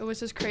 And it was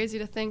just crazy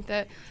to think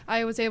that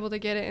I was able to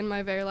get it in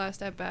my very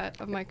last at-bat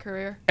of my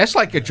career. It's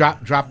like a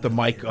drop the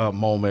mic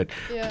moment.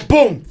 Yeah.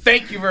 Boom!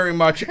 Thank you very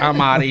much. I'm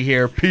out of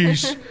here.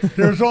 Peace.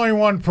 There's only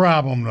one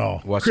problem,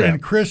 though. What's that?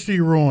 And Christy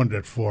ruined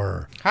it for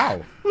her.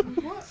 How?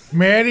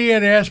 Maddie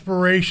had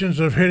aspirations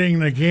of hitting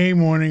the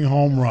game-winning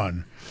home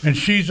run. And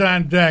she's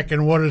on deck,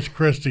 and what does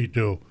Christy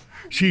do?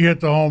 She hit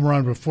the home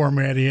run before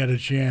Maddie had a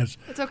chance.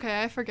 It's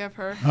okay. I forgive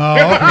her. Oh,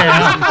 okay.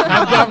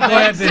 I'm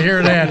glad to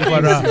hear that.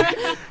 But,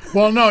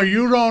 well, no,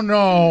 you don't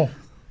know.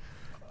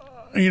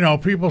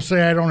 People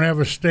say I don't have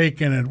a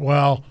stake in it.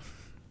 Well,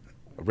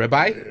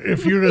 ribeye?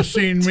 If you'd have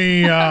seen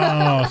me,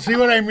 see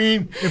what I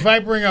mean? If I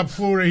bring up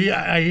food,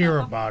 I hear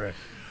about it.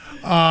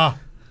 All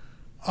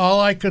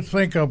I could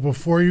think of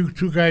before you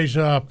two guys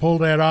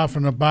pulled that off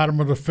in the bottom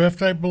of the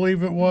fifth, I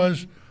believe it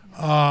was,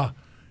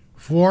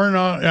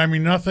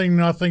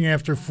 nothing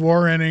after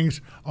 4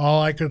 innings.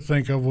 All I could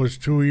think of was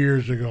 2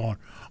 years ago.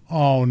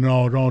 Oh,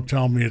 no, don't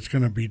tell me it's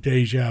going to be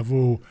deja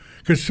vu.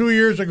 Because 2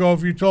 years ago,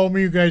 if you told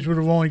me you guys would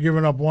have only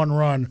given up 1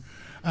 run,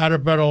 I'd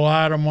have bet a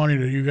lot of money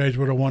that you guys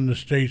would have won the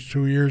states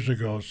 2 years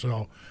ago.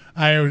 So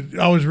I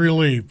was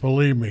relieved,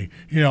 believe me.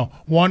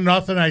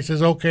 1-0, I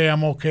says, okay,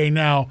 I'm okay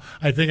now.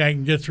 I think I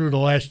can get through the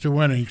last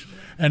 2 innings.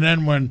 And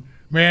then when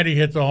Maddie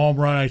hit the home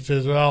run, I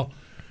says, well,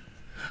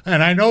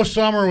 and I know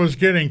Summer was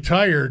getting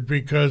tired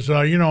because,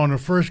 in the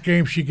first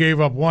game she gave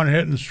up 1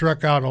 hit and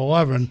struck out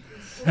 11.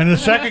 And the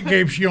second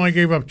game she only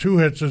gave up 2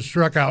 hits and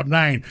struck out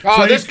 9. Oh,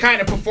 so this kind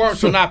of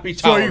performance will not be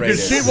tolerated.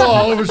 So you can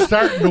see, it was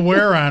starting to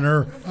wear on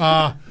her.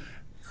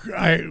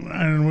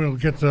 And we'll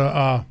get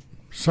to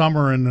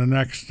Summer in the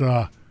next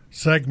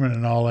segment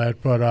and all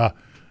that. But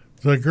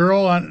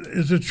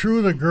is it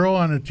true the girl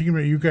on the team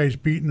that you guys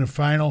beat in the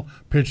final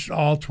pitched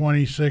all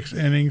 26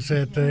 innings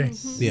that day?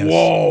 Yes.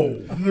 Whoa.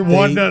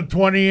 The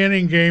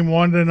 20-inning game,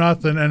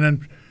 1-0, and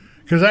then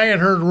because I had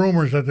heard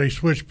rumors that they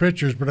switched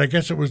pitchers, but I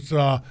guess it was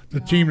the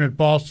team that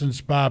Boston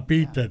Spa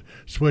beat that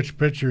switched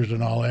pitchers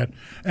and all that.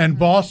 And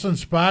Boston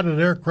Spa, to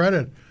their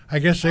credit, I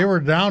guess they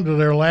were down to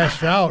their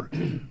last out,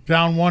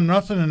 down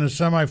 1-0 in the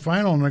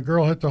semifinal, and the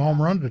girl hit the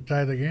home run to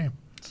tie the game.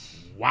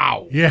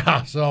 Wow.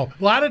 Yeah, so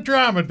a lot of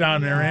drama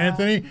down there,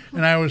 Anthony,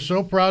 and I was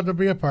so proud to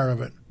be a part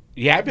of it.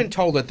 Yeah, I've been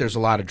told that there's a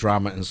lot of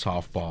drama in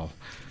softball.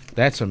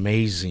 That's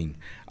amazing.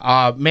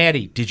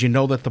 Maddie, did you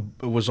know that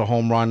it was a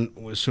home run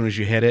as soon as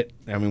you hit it?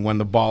 I mean, when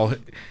the ball,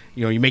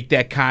 you make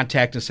that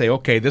contact and say,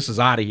 okay, this is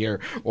out of here,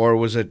 or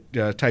was it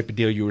type of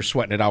deal you were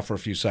sweating it out for a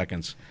few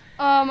seconds?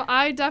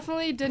 I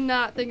definitely did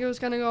not think it was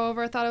going to go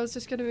over. I thought it was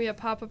just going to be a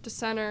pop-up to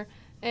center,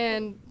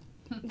 and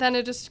then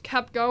it just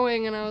kept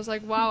going, and I was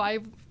like, wow,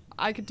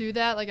 I could do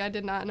that. Like, I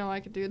did not know I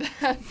could do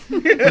that.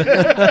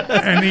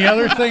 And the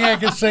other thing I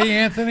could say,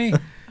 Anthony,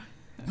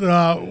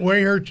 the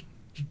way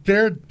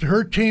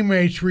her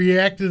teammates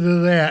reacted to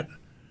that,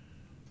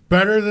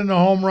 better than the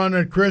home run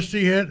that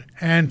Christy hit.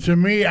 And to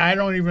me, I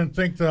don't even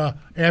think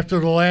after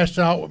the last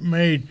out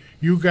made,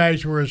 you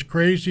guys were as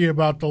crazy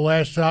about the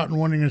last out and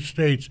winning the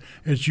states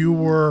as you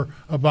were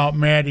about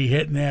Maddie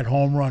hitting that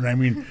home run. I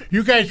mean,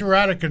 you guys were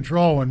out of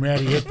control when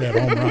Maddie hit that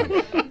home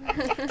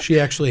run. She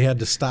actually had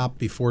to stop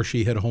before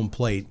she hit home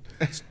plate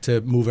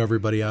to move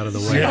everybody out of the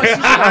way.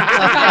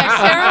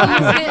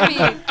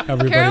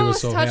 Everybody was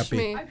so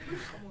happy.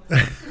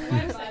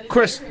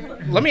 Chris,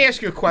 let me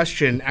ask you a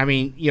question. I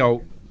mean,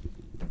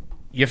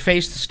 you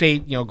face the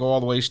state, go all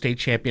the way state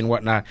champion,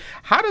 whatnot.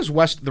 How does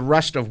the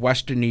rest of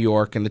Western New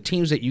York and the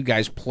teams that you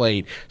guys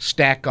played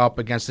stack up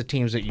against the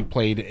teams that you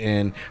played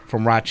in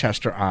from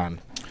Rochester on?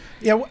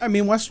 Yeah, I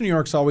mean, Western New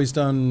York's always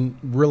done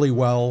really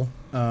well.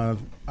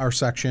 Our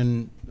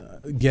section,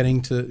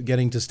 getting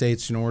to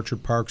states,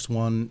 Orchard Park's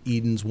won,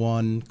 Eden's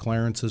won,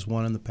 Clarence has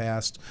won in the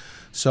past.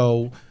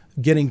 So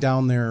getting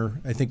down there,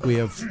 I think we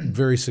have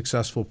very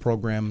successful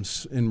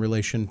programs in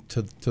relation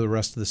to the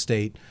rest of the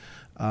state.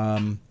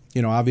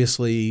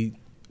 Obviously,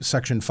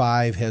 Section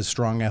 5 has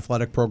strong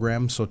athletic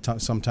programs, so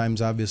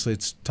sometimes, obviously,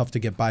 it's tough to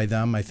get by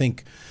them. I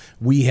think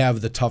we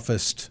have the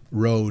toughest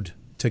road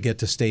to get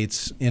to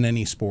states in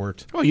any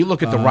sport. Well, you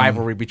look at the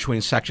rivalry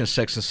between Section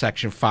 6 and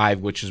Section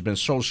 5, which has been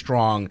so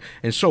strong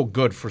and so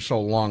good for so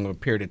long of a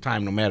period of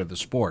time, no matter the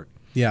sport.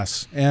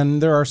 Yes,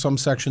 and there are some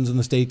sections in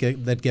the state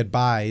that get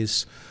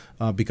byes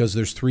because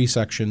there's 3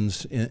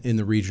 sections in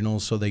the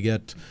regionals, so they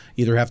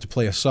either have to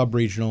play a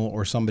sub-regional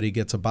or somebody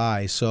gets a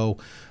bye. So,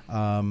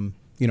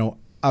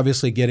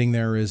 obviously getting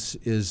there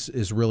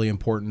is really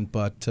important,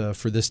 but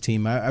for this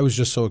team, I was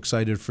just so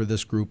excited for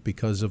this group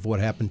because of what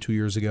happened 2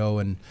 years ago,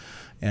 and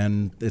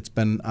it's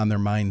been on their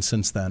mind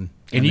since then.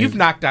 And you've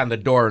knocked on the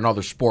door in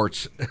other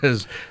sports,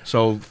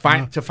 so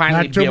to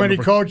finally not too many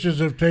coaches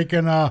have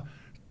taken a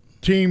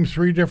team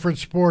 3 different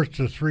sports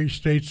to 3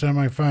 state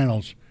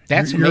semifinals.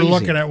 That's You're amazing.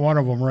 looking at one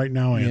of them right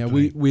now,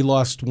 Anthony. Yeah, we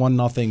lost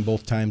 1-0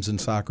 both times in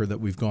soccer that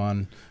we've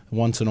gone,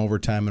 once in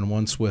overtime and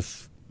once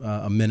with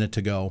a minute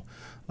to go.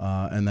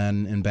 And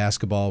then in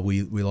basketball,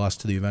 we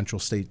lost to the eventual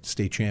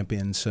state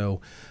champion.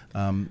 So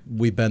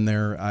we've been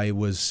there. I've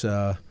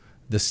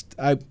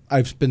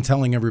been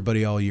telling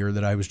everybody all year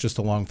that I was just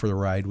along for the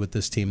ride with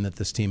this team, that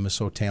this team is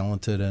so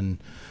talented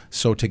and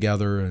so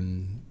together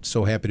and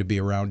so happy to be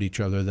around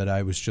each other that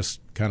I was just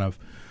kind of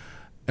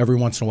every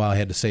once in a while I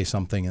had to say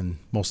something, and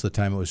most of the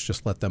time it was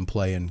just let them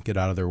play and get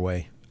out of their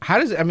way. How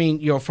does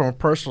from a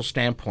personal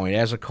standpoint,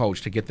 as a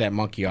coach, to get that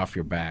monkey off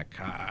your back,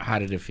 how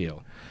did it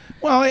feel?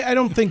 Well, I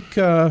don't think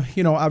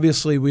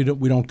obviously we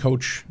don't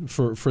coach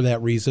for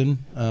that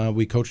reason.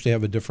 We coach to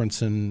have a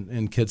difference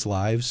in kids'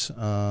 lives.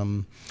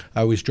 I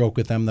always joke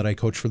with them that I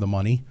coach for the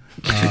money,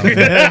 and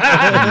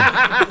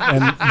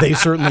they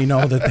certainly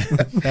know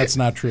that's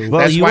not true. Well,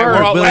 that's you why are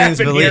we're all Williams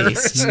laughing here.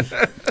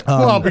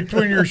 Well,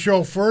 between your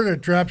chauffeur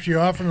that drops you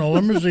off in a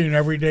limousine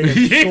every day at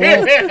school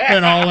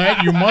and all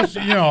that, you must,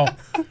 Yeah,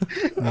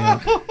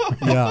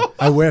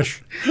 I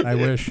wish. You're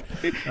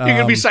going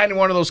to be signing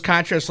one of those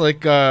contracts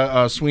like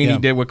Sweeney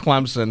did with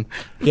Clemson.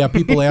 Yeah,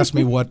 people ask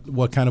me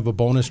what kind of a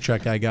bonus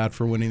check I got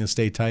for winning the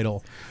state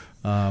title.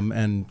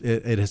 And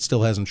it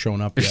still hasn't shown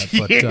up yet.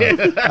 But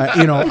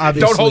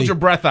obviously, don't hold your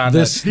breath on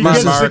this. He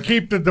gets to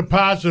keep the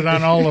deposit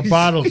on all the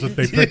bottles that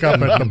they pick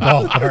up at the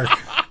ballpark.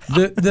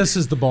 This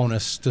is the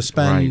bonus, to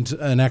spend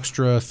an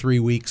extra 3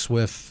 weeks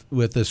with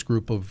this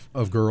group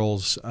of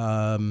girls.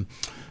 To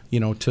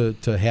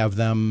have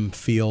them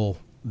feel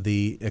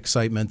the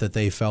excitement that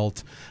they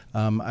felt.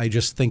 I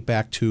just think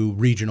back to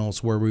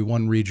regionals where we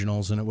won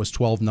regionals and it was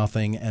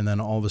 12-0, and then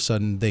all of a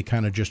sudden they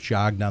kind of just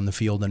jogged on the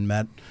field and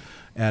met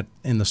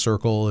in the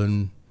circle,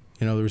 and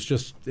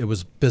it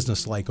was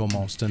business-like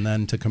almost. And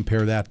then to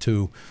compare that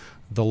to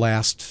the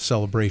last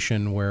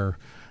celebration where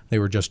they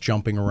were just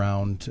jumping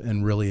around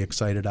and really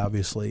excited,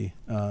 obviously,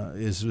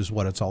 is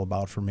what it's all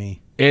about for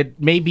me.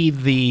 It may be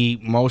the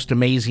most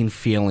amazing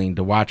feeling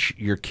to watch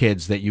your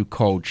kids that you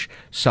coach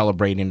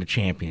celebrating the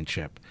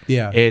championship.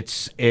 Yeah.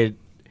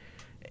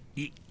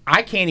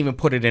 I can't even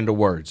put it into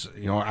words.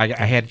 I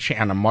had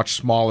on a much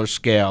smaller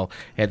scale,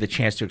 had the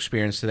chance to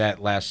experience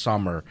that last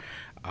summer.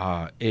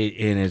 And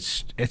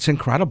it's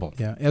incredible.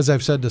 Yeah, as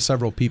I've said to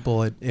several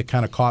people, it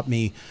kind of caught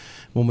me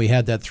when we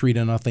had that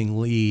 3-0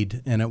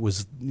 lead, and it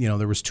was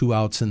there was 2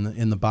 outs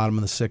in the bottom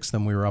of the 6th,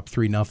 and we were up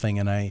 3-0,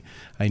 and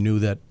I knew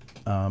that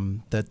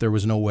there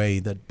was no way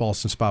that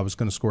Ballston Spa was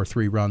going to score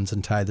 3 runs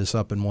and tie this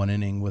up in 1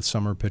 inning with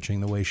Summer pitching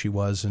the way she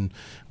was, and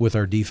with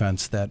our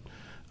defense that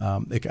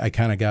I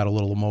kind of got a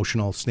little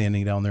emotional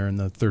standing down there in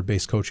the third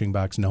base coaching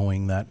box,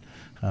 knowing that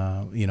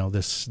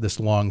this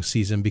long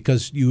season,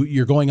 because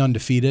you're going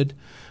undefeated,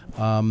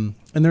 and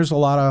there's a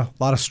lot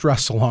of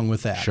stress along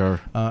with that, sure,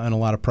 and a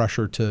lot of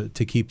pressure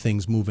to keep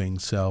things moving.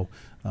 So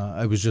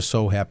I was just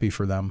so happy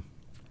for them.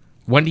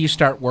 When do you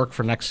start work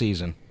for next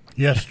season?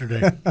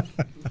 Yesterday.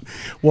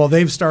 Well,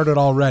 they've started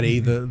already,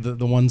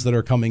 the ones that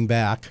are coming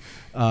back.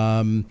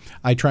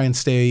 I try and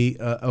stay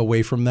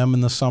away from them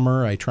in the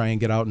summer. I try and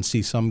get out and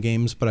see some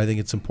games, but I think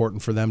it's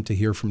important for them to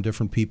hear from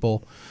different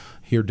people,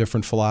 hear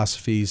different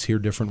philosophies, hear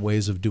different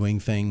ways of doing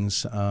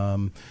things.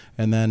 And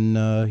then,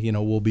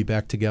 we'll be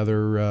back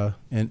together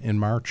in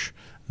March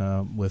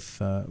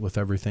with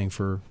everything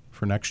for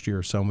next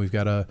year. So we've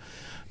got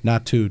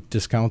not to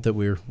discount that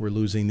we're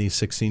losing these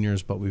 6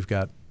 seniors, but we've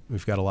got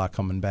a lot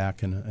coming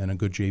back and a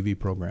good JV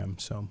program.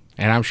 So,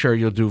 and I'm sure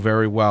you'll do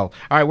very well.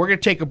 All right, we're going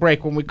to take a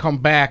break. When we come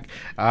back,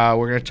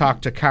 we're going to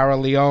talk to Cara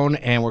Leone,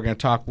 and we're going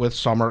to talk with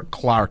Summer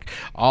Clark.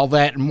 All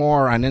that and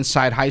more on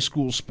Inside High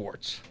School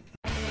Sports.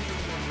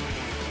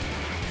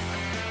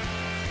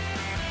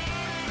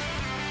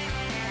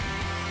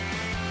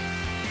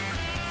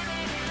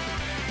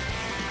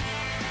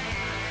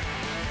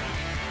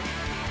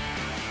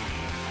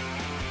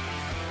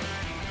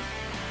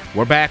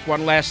 We're back.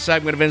 One last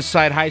segment of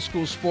Inside High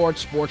School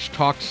Sports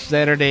Talk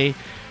Saturday.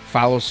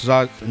 Follows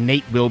us.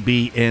 Nate will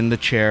be in the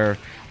chair.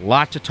 A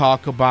lot to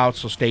talk about,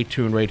 so stay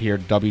tuned right here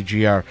at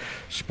WGR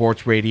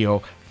Sports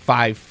Radio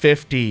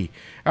 550.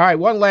 All right,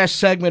 one last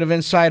segment of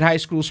Inside High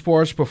School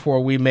Sports before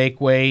we make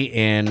way,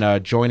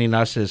 and joining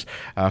us is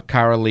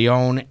Cara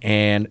Leone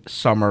and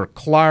Summer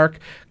Clark.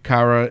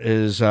 Cara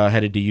is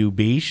headed to UB.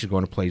 She's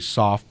going to play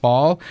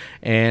softball,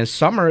 and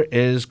Summer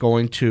is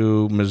going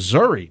to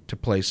Missouri to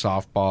play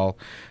softball.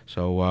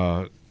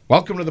 So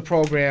welcome to the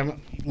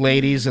program,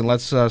 ladies, and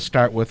let's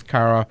start with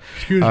Cara.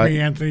 Excuse me,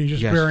 Anthony,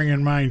 just yes. bearing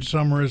in mind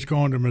Summer is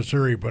going to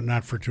Missouri, but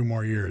not for 2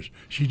 more years.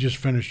 She just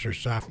finished her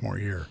sophomore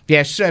year.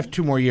 Yeah, she have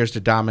 2 more years to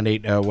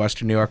dominate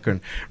Western New York, and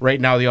right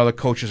now the other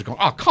coaches are going,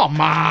 oh, come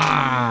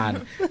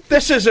on.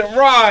 This isn't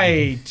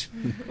right.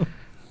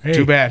 Hey,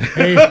 too bad.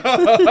 Hey,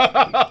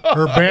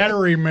 her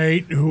battery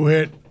mate, who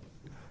hit,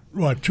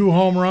 2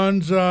 home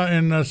runs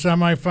in the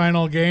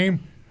semifinal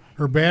game,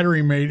 her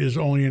battery mate is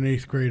only an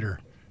 8th grader,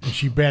 and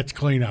she bats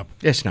cleanup.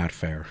 It's not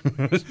fair.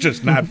 It's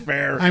just not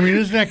fair. I mean,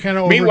 isn't that kind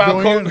of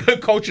Meanwhile,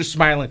 coach is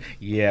smiling.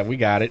 Yeah, we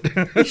got it.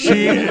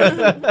 She,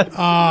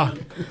 I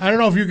don't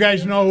know if you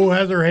guys know who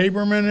Heather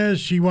Haberman is.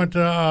 She went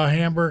to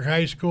Hamburg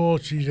High School.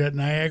 She's at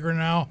Niagara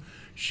now.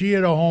 She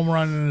hit a home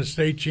run in the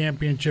state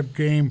championship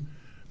game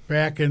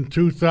back in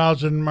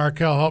 2000.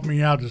 Markel, help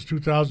me out. Does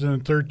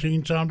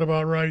 2013 sound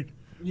about right?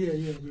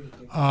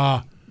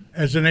 Yeah.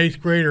 As an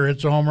 8th grader,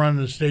 hits a home run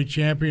in the state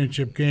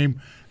championship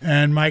game.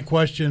 And my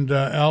question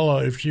to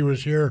Ella, if she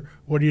was here,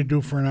 what do you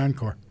do for an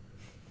encore?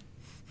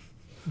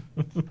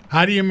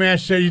 How do you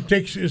match that?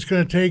 It's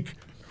going to take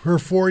her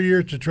 4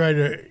 years to try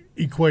to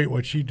equate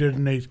what she did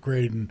in 8th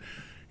grade. And,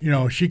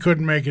 she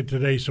couldn't make it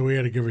today, so we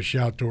had to give a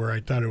shout to her.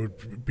 I thought it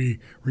would be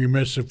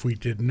remiss if we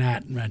did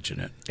not mention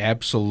it.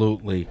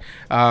 Absolutely.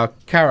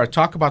 Cara,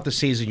 talk about the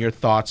season, your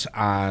thoughts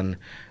on,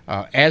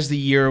 as the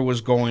year was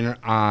going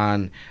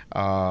on,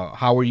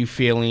 how were you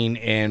feeling,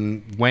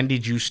 and when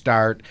did you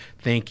start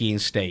thinking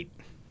state?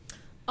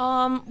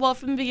 Well,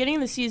 from the beginning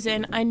of the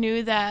season, I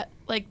knew that,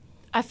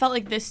 I felt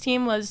like this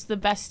team was the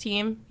best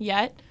team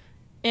yet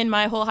in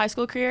my whole high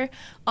school career,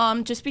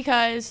 just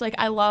because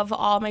I love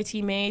all my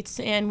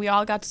teammates, and we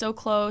all got so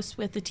close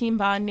with the team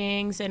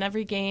bondings and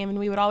every game, and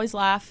we would always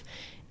laugh.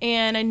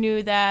 And I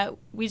knew that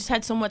we just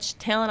had so much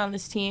talent on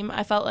this team.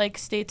 I felt like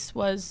States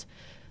was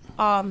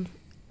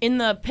in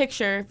the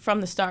picture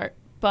from the start,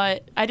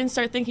 but I didn't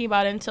start thinking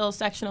about it until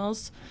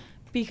sectionals,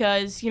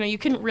 because you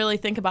couldn't really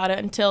think about it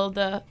until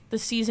the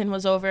season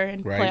was over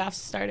and playoffs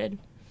started.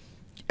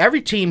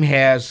 Every team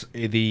has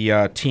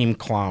the team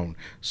clown,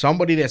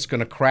 somebody that's going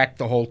to crack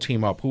the whole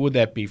team up. Who would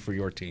that be for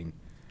your team?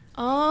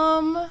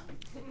 All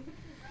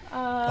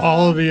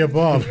of the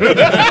above. Yeah,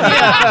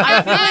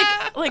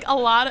 I feel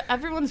like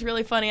everyone's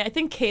really funny. I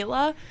think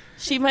Kayla,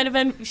 she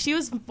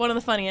was one of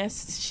the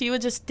funniest. She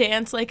would just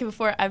dance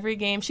before every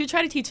game. She would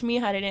try to teach me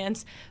how to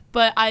dance,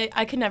 but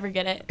I could never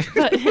get it.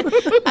 But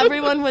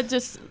everyone would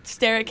just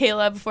stare at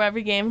Kayla before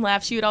every game and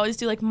laugh. She would always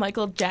do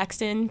Michael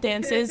Jackson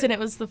dances, and it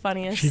was the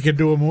funniest. She could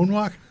do a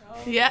moonwalk?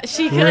 Yeah,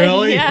 she could.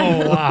 Really?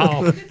 Yeah. Oh,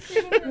 wow.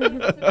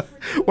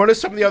 What are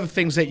some of the other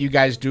things that you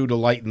guys do to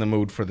lighten the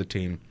mood for the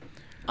team?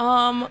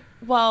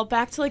 Well,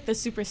 back to the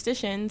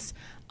superstitions.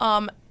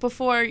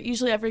 Before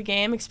usually every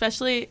game,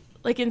 especially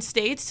in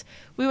states,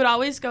 we would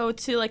always go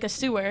to a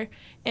sewer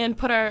and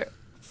put our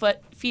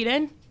feet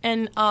in,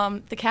 and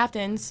the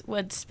captains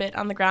would spit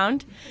on the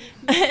ground,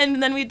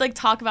 and then we'd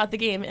talk about the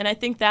game, and I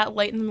think that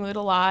lightened the mood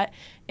a lot.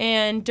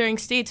 And during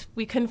states,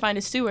 we couldn't find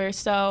a sewer,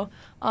 so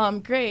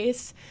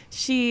Grace,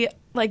 she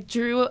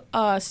drew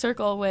a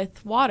circle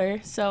with water,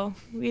 so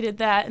we did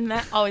that, and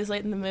that always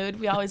lightened the mood.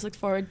 We always looked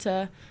forward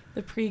to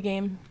the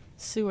pregame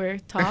sewer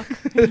talk.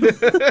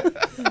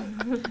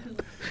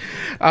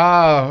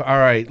 All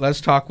right,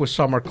 let's talk with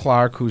Summer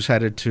Clark, who's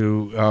headed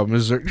to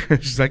Missouri.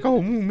 She's like,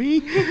 oh,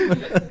 me?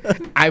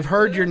 I've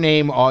heard your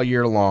name all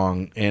year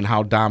long and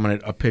how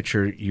dominant a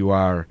pitcher you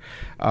are.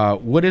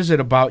 What is it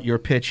about your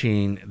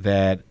pitching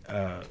that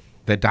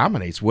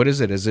dominates? What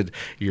is it? Is it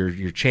your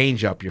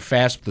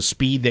changeup, the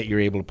speed that you're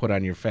able to put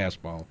on your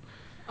fastball?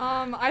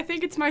 I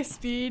think it's my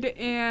speed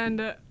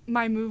and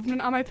my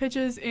movement on my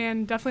pitches,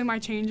 and definitely my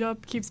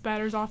changeup keeps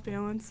batters off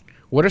balance.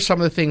 What are some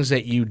of the things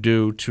that you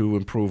do to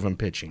improve in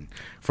pitching?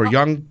 For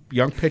young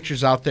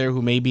pitchers out there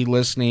who may be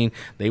listening,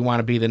 they want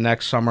to be the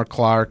next Summer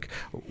Clark.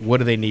 What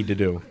do they need to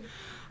do?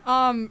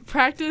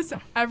 Practice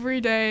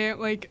every day,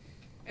 like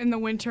in the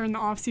winter and the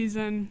off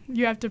season.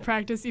 You have to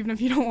practice even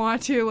if you don't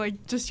want to,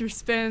 like just your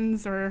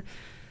spins or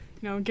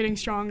getting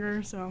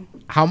stronger. So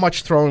how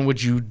much throwing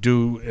would you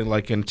do in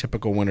a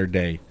typical winter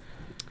day?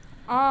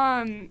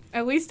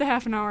 At least a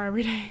half an hour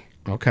every day.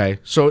 Okay.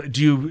 So do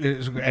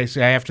you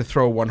say I have to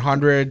throw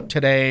 100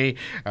 today?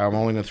 I'm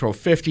only going to throw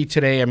 50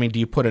 today. I mean, do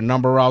you put a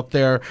number out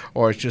there,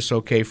 or it's just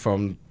okay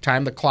from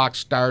time the clock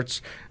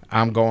starts,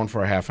 I'm going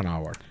for a half an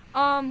hour?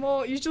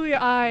 Well, usually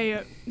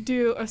I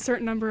do a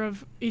certain number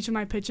of each of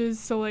my pitches.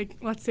 So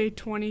let's say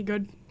 20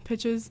 good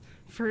pitches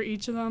for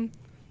each of them.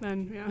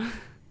 Then, yeah.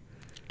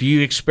 Do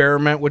you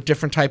experiment with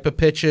different type of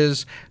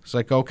pitches? It's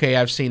like, okay,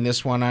 I've seen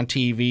this one on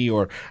TV,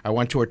 or I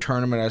went to a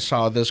tournament, I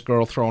saw this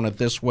girl throwing it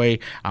this way.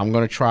 I'm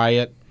going to try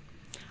it.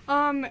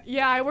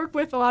 Yeah, I work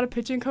with a lot of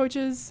pitching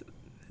coaches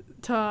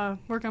to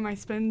work on my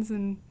spins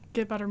and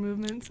get better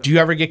movement. So. Do you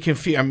ever get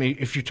confused? I mean,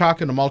 if you're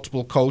talking to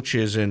multiple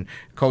coaches, and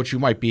Coach, you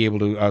might be able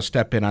to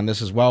step in on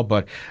this as well,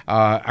 but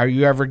are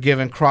you ever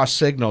given cross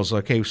signals?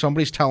 Okay,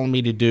 somebody's telling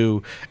me to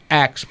do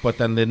X, but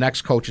then the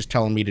next coach is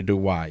telling me to do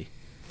Y.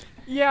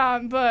 Yeah,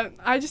 but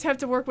I just have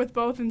to work with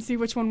both and see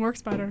which one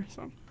works better.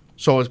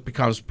 So it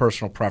becomes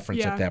personal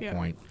preference at that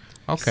point.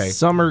 Okay.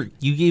 Summer,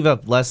 you gave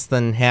up less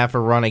than half a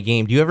run a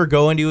game. Do you ever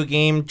go into a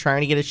game trying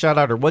to get a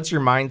shutout, or what's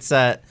your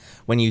mindset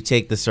when you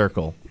take the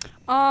circle?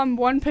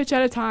 One pitch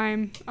at a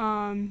time.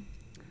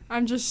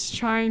 I'm just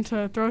trying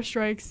to throw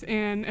strikes,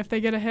 and if they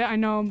get a hit, I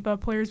know the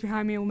players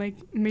behind me will make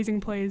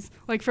amazing plays.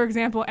 Like, for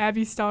example,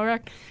 Abby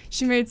Stelrek,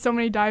 she made so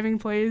many diving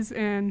plays,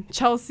 and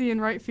Chelsea in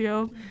right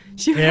field.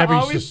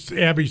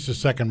 Abby's the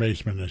second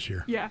baseman this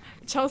year. Yeah,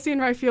 Chelsea in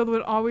right field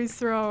would always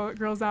throw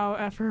girls out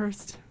at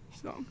first.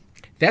 So.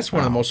 That's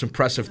one of the most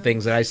impressive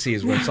things that I see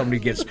is when somebody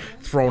gets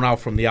thrown out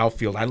from the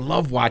outfield. I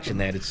love watching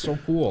that. It's so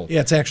cool. Yeah,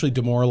 it's actually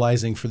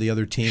demoralizing for the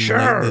other team.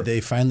 Sure. When they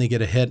finally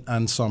get a hit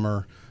on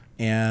Summer.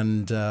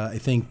 And I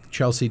think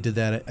Chelsea did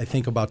that, I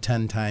think, about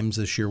 10 times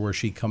this year, where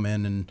she'd come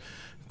in and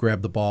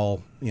grab the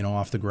ball,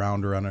 off the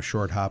ground or on a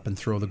short hop and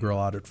throw the girl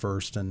out at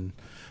first. And,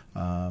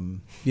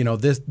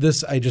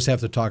 this I just have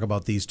to talk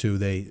about these two.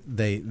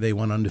 They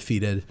went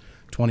undefeated,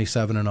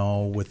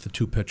 27-0 with the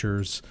two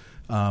pitchers.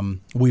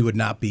 We would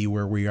not be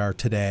where we are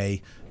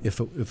today if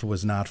it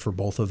was not for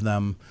both of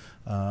them.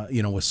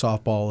 With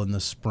softball in the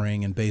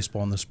spring and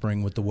baseball in the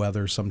spring with the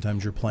weather,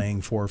 sometimes you're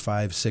playing 4,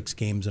 5, 6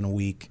 games in a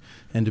week,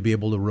 and to be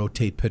able to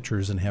rotate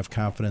pitchers and have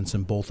confidence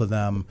in both of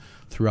them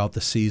throughout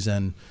the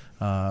season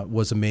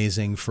was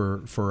amazing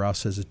for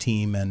us as a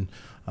team. And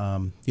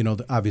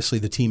obviously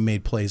the team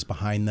made plays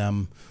behind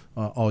them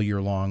all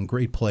year long.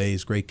 Great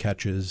plays, great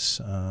catches,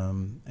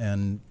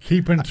 and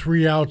keeping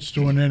 3 outs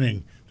to an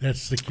inning.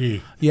 That's the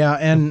key. Yeah,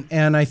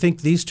 and I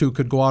think these two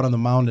could go out on the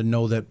mound and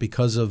know that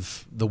because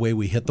of the way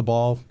we hit the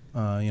ball,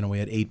 we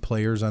had 8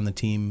 players on the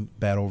team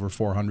bat over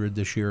 400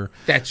 this year.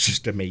 That's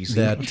just amazing.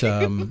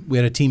 That we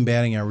had a team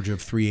batting average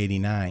of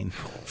 389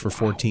 for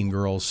 14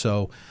 girls.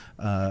 So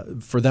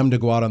for them to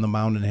go out on the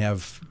mound and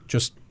have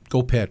just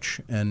go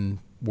pitch, and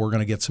we're going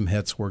to get some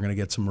hits, we're going to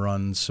get some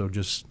runs, so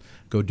just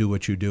go do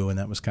what you do. And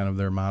that was kind of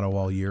their motto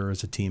all year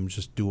as a team,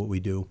 just do what we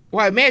do.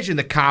 Well, I imagine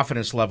the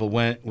confidence level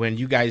when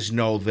you guys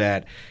know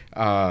that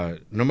no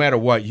matter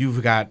what,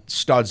 you've got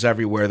studs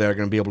everywhere that are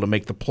going to be able to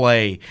make the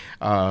play.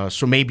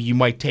 So maybe you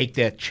might take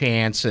that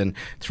chance and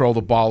throw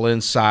the ball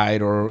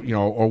inside or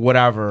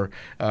whatever.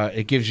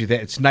 It gives you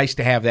that. It's nice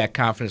to have that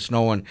confidence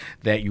knowing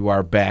that you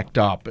are backed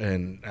up.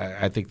 And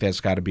I think that's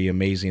got to be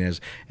amazing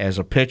as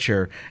a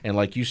pitcher. And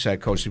like you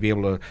said, Coach, to be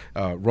able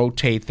to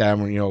rotate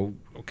them,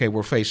 okay,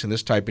 we're facing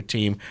this type of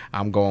team.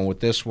 I'm going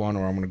with this one,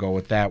 or I'm going to go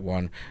with that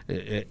one.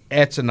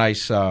 It's a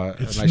nice.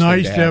 It's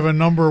nice to have a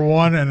number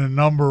 1 and a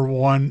number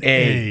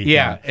 1A.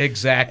 Yeah,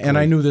 exactly. And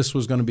I knew this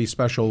was going to be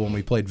special when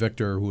we played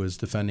Victor, who was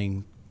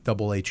defending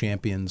AA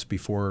champions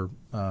before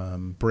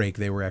break.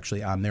 They were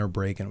actually on their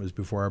break, and it was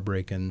before our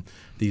break, and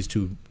these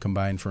two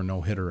combined for a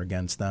no-hitter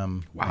against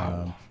them.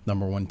 Wow.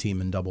 Number 1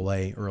 team in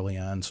AA early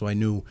on. So I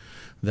knew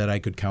that I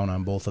could count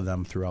on both of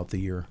them throughout the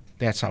year.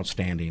 That's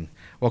outstanding.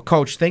 Well,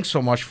 Coach, thanks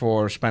so much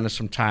for spending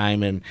some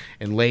time. And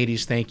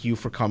ladies, thank you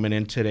for coming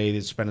in today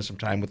and spending some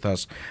time with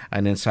us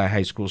on Inside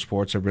High School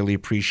Sports. I really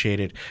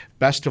appreciate it.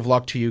 Best of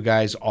luck to you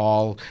guys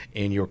all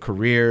in your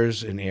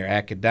careers, in your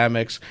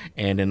academics,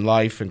 and in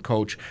life. And,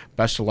 Coach,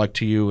 best of luck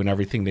to you in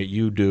everything that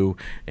you do.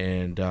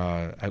 And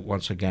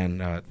once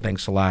again,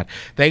 thanks a lot.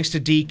 Thanks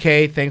to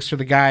DK. Thanks to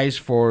the guys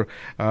for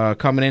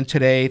coming in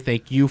today.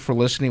 Thank you for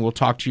listening. We'll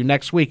talk to you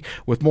next week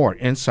with more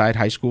Inside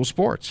High School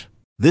Sports.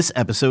 This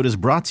episode is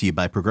brought to you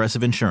by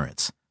Progressive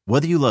Insurance.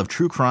 Whether you love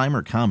true crime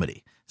or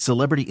comedy,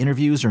 celebrity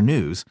interviews or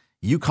news,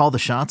 you call the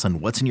shots on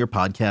what's in your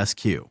podcast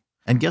queue.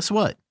 And guess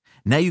what?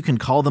 Now you can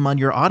call them on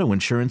your auto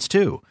insurance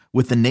too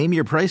with the Name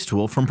Your Price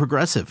tool from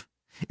Progressive.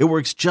 It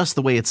works just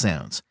the way it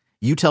sounds.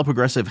 You tell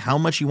Progressive how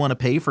much you want to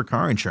pay for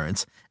car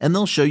insurance, and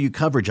they'll show you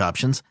coverage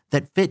options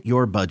that fit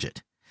your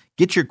budget.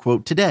 Get your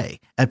quote today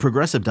at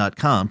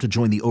Progressive.com to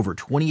join the over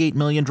 28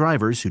 million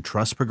drivers who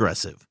trust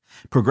Progressive.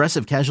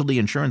 Progressive Casualty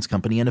Insurance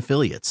Company and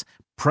Affiliates.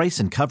 Price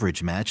and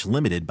coverage match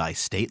limited by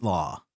state law.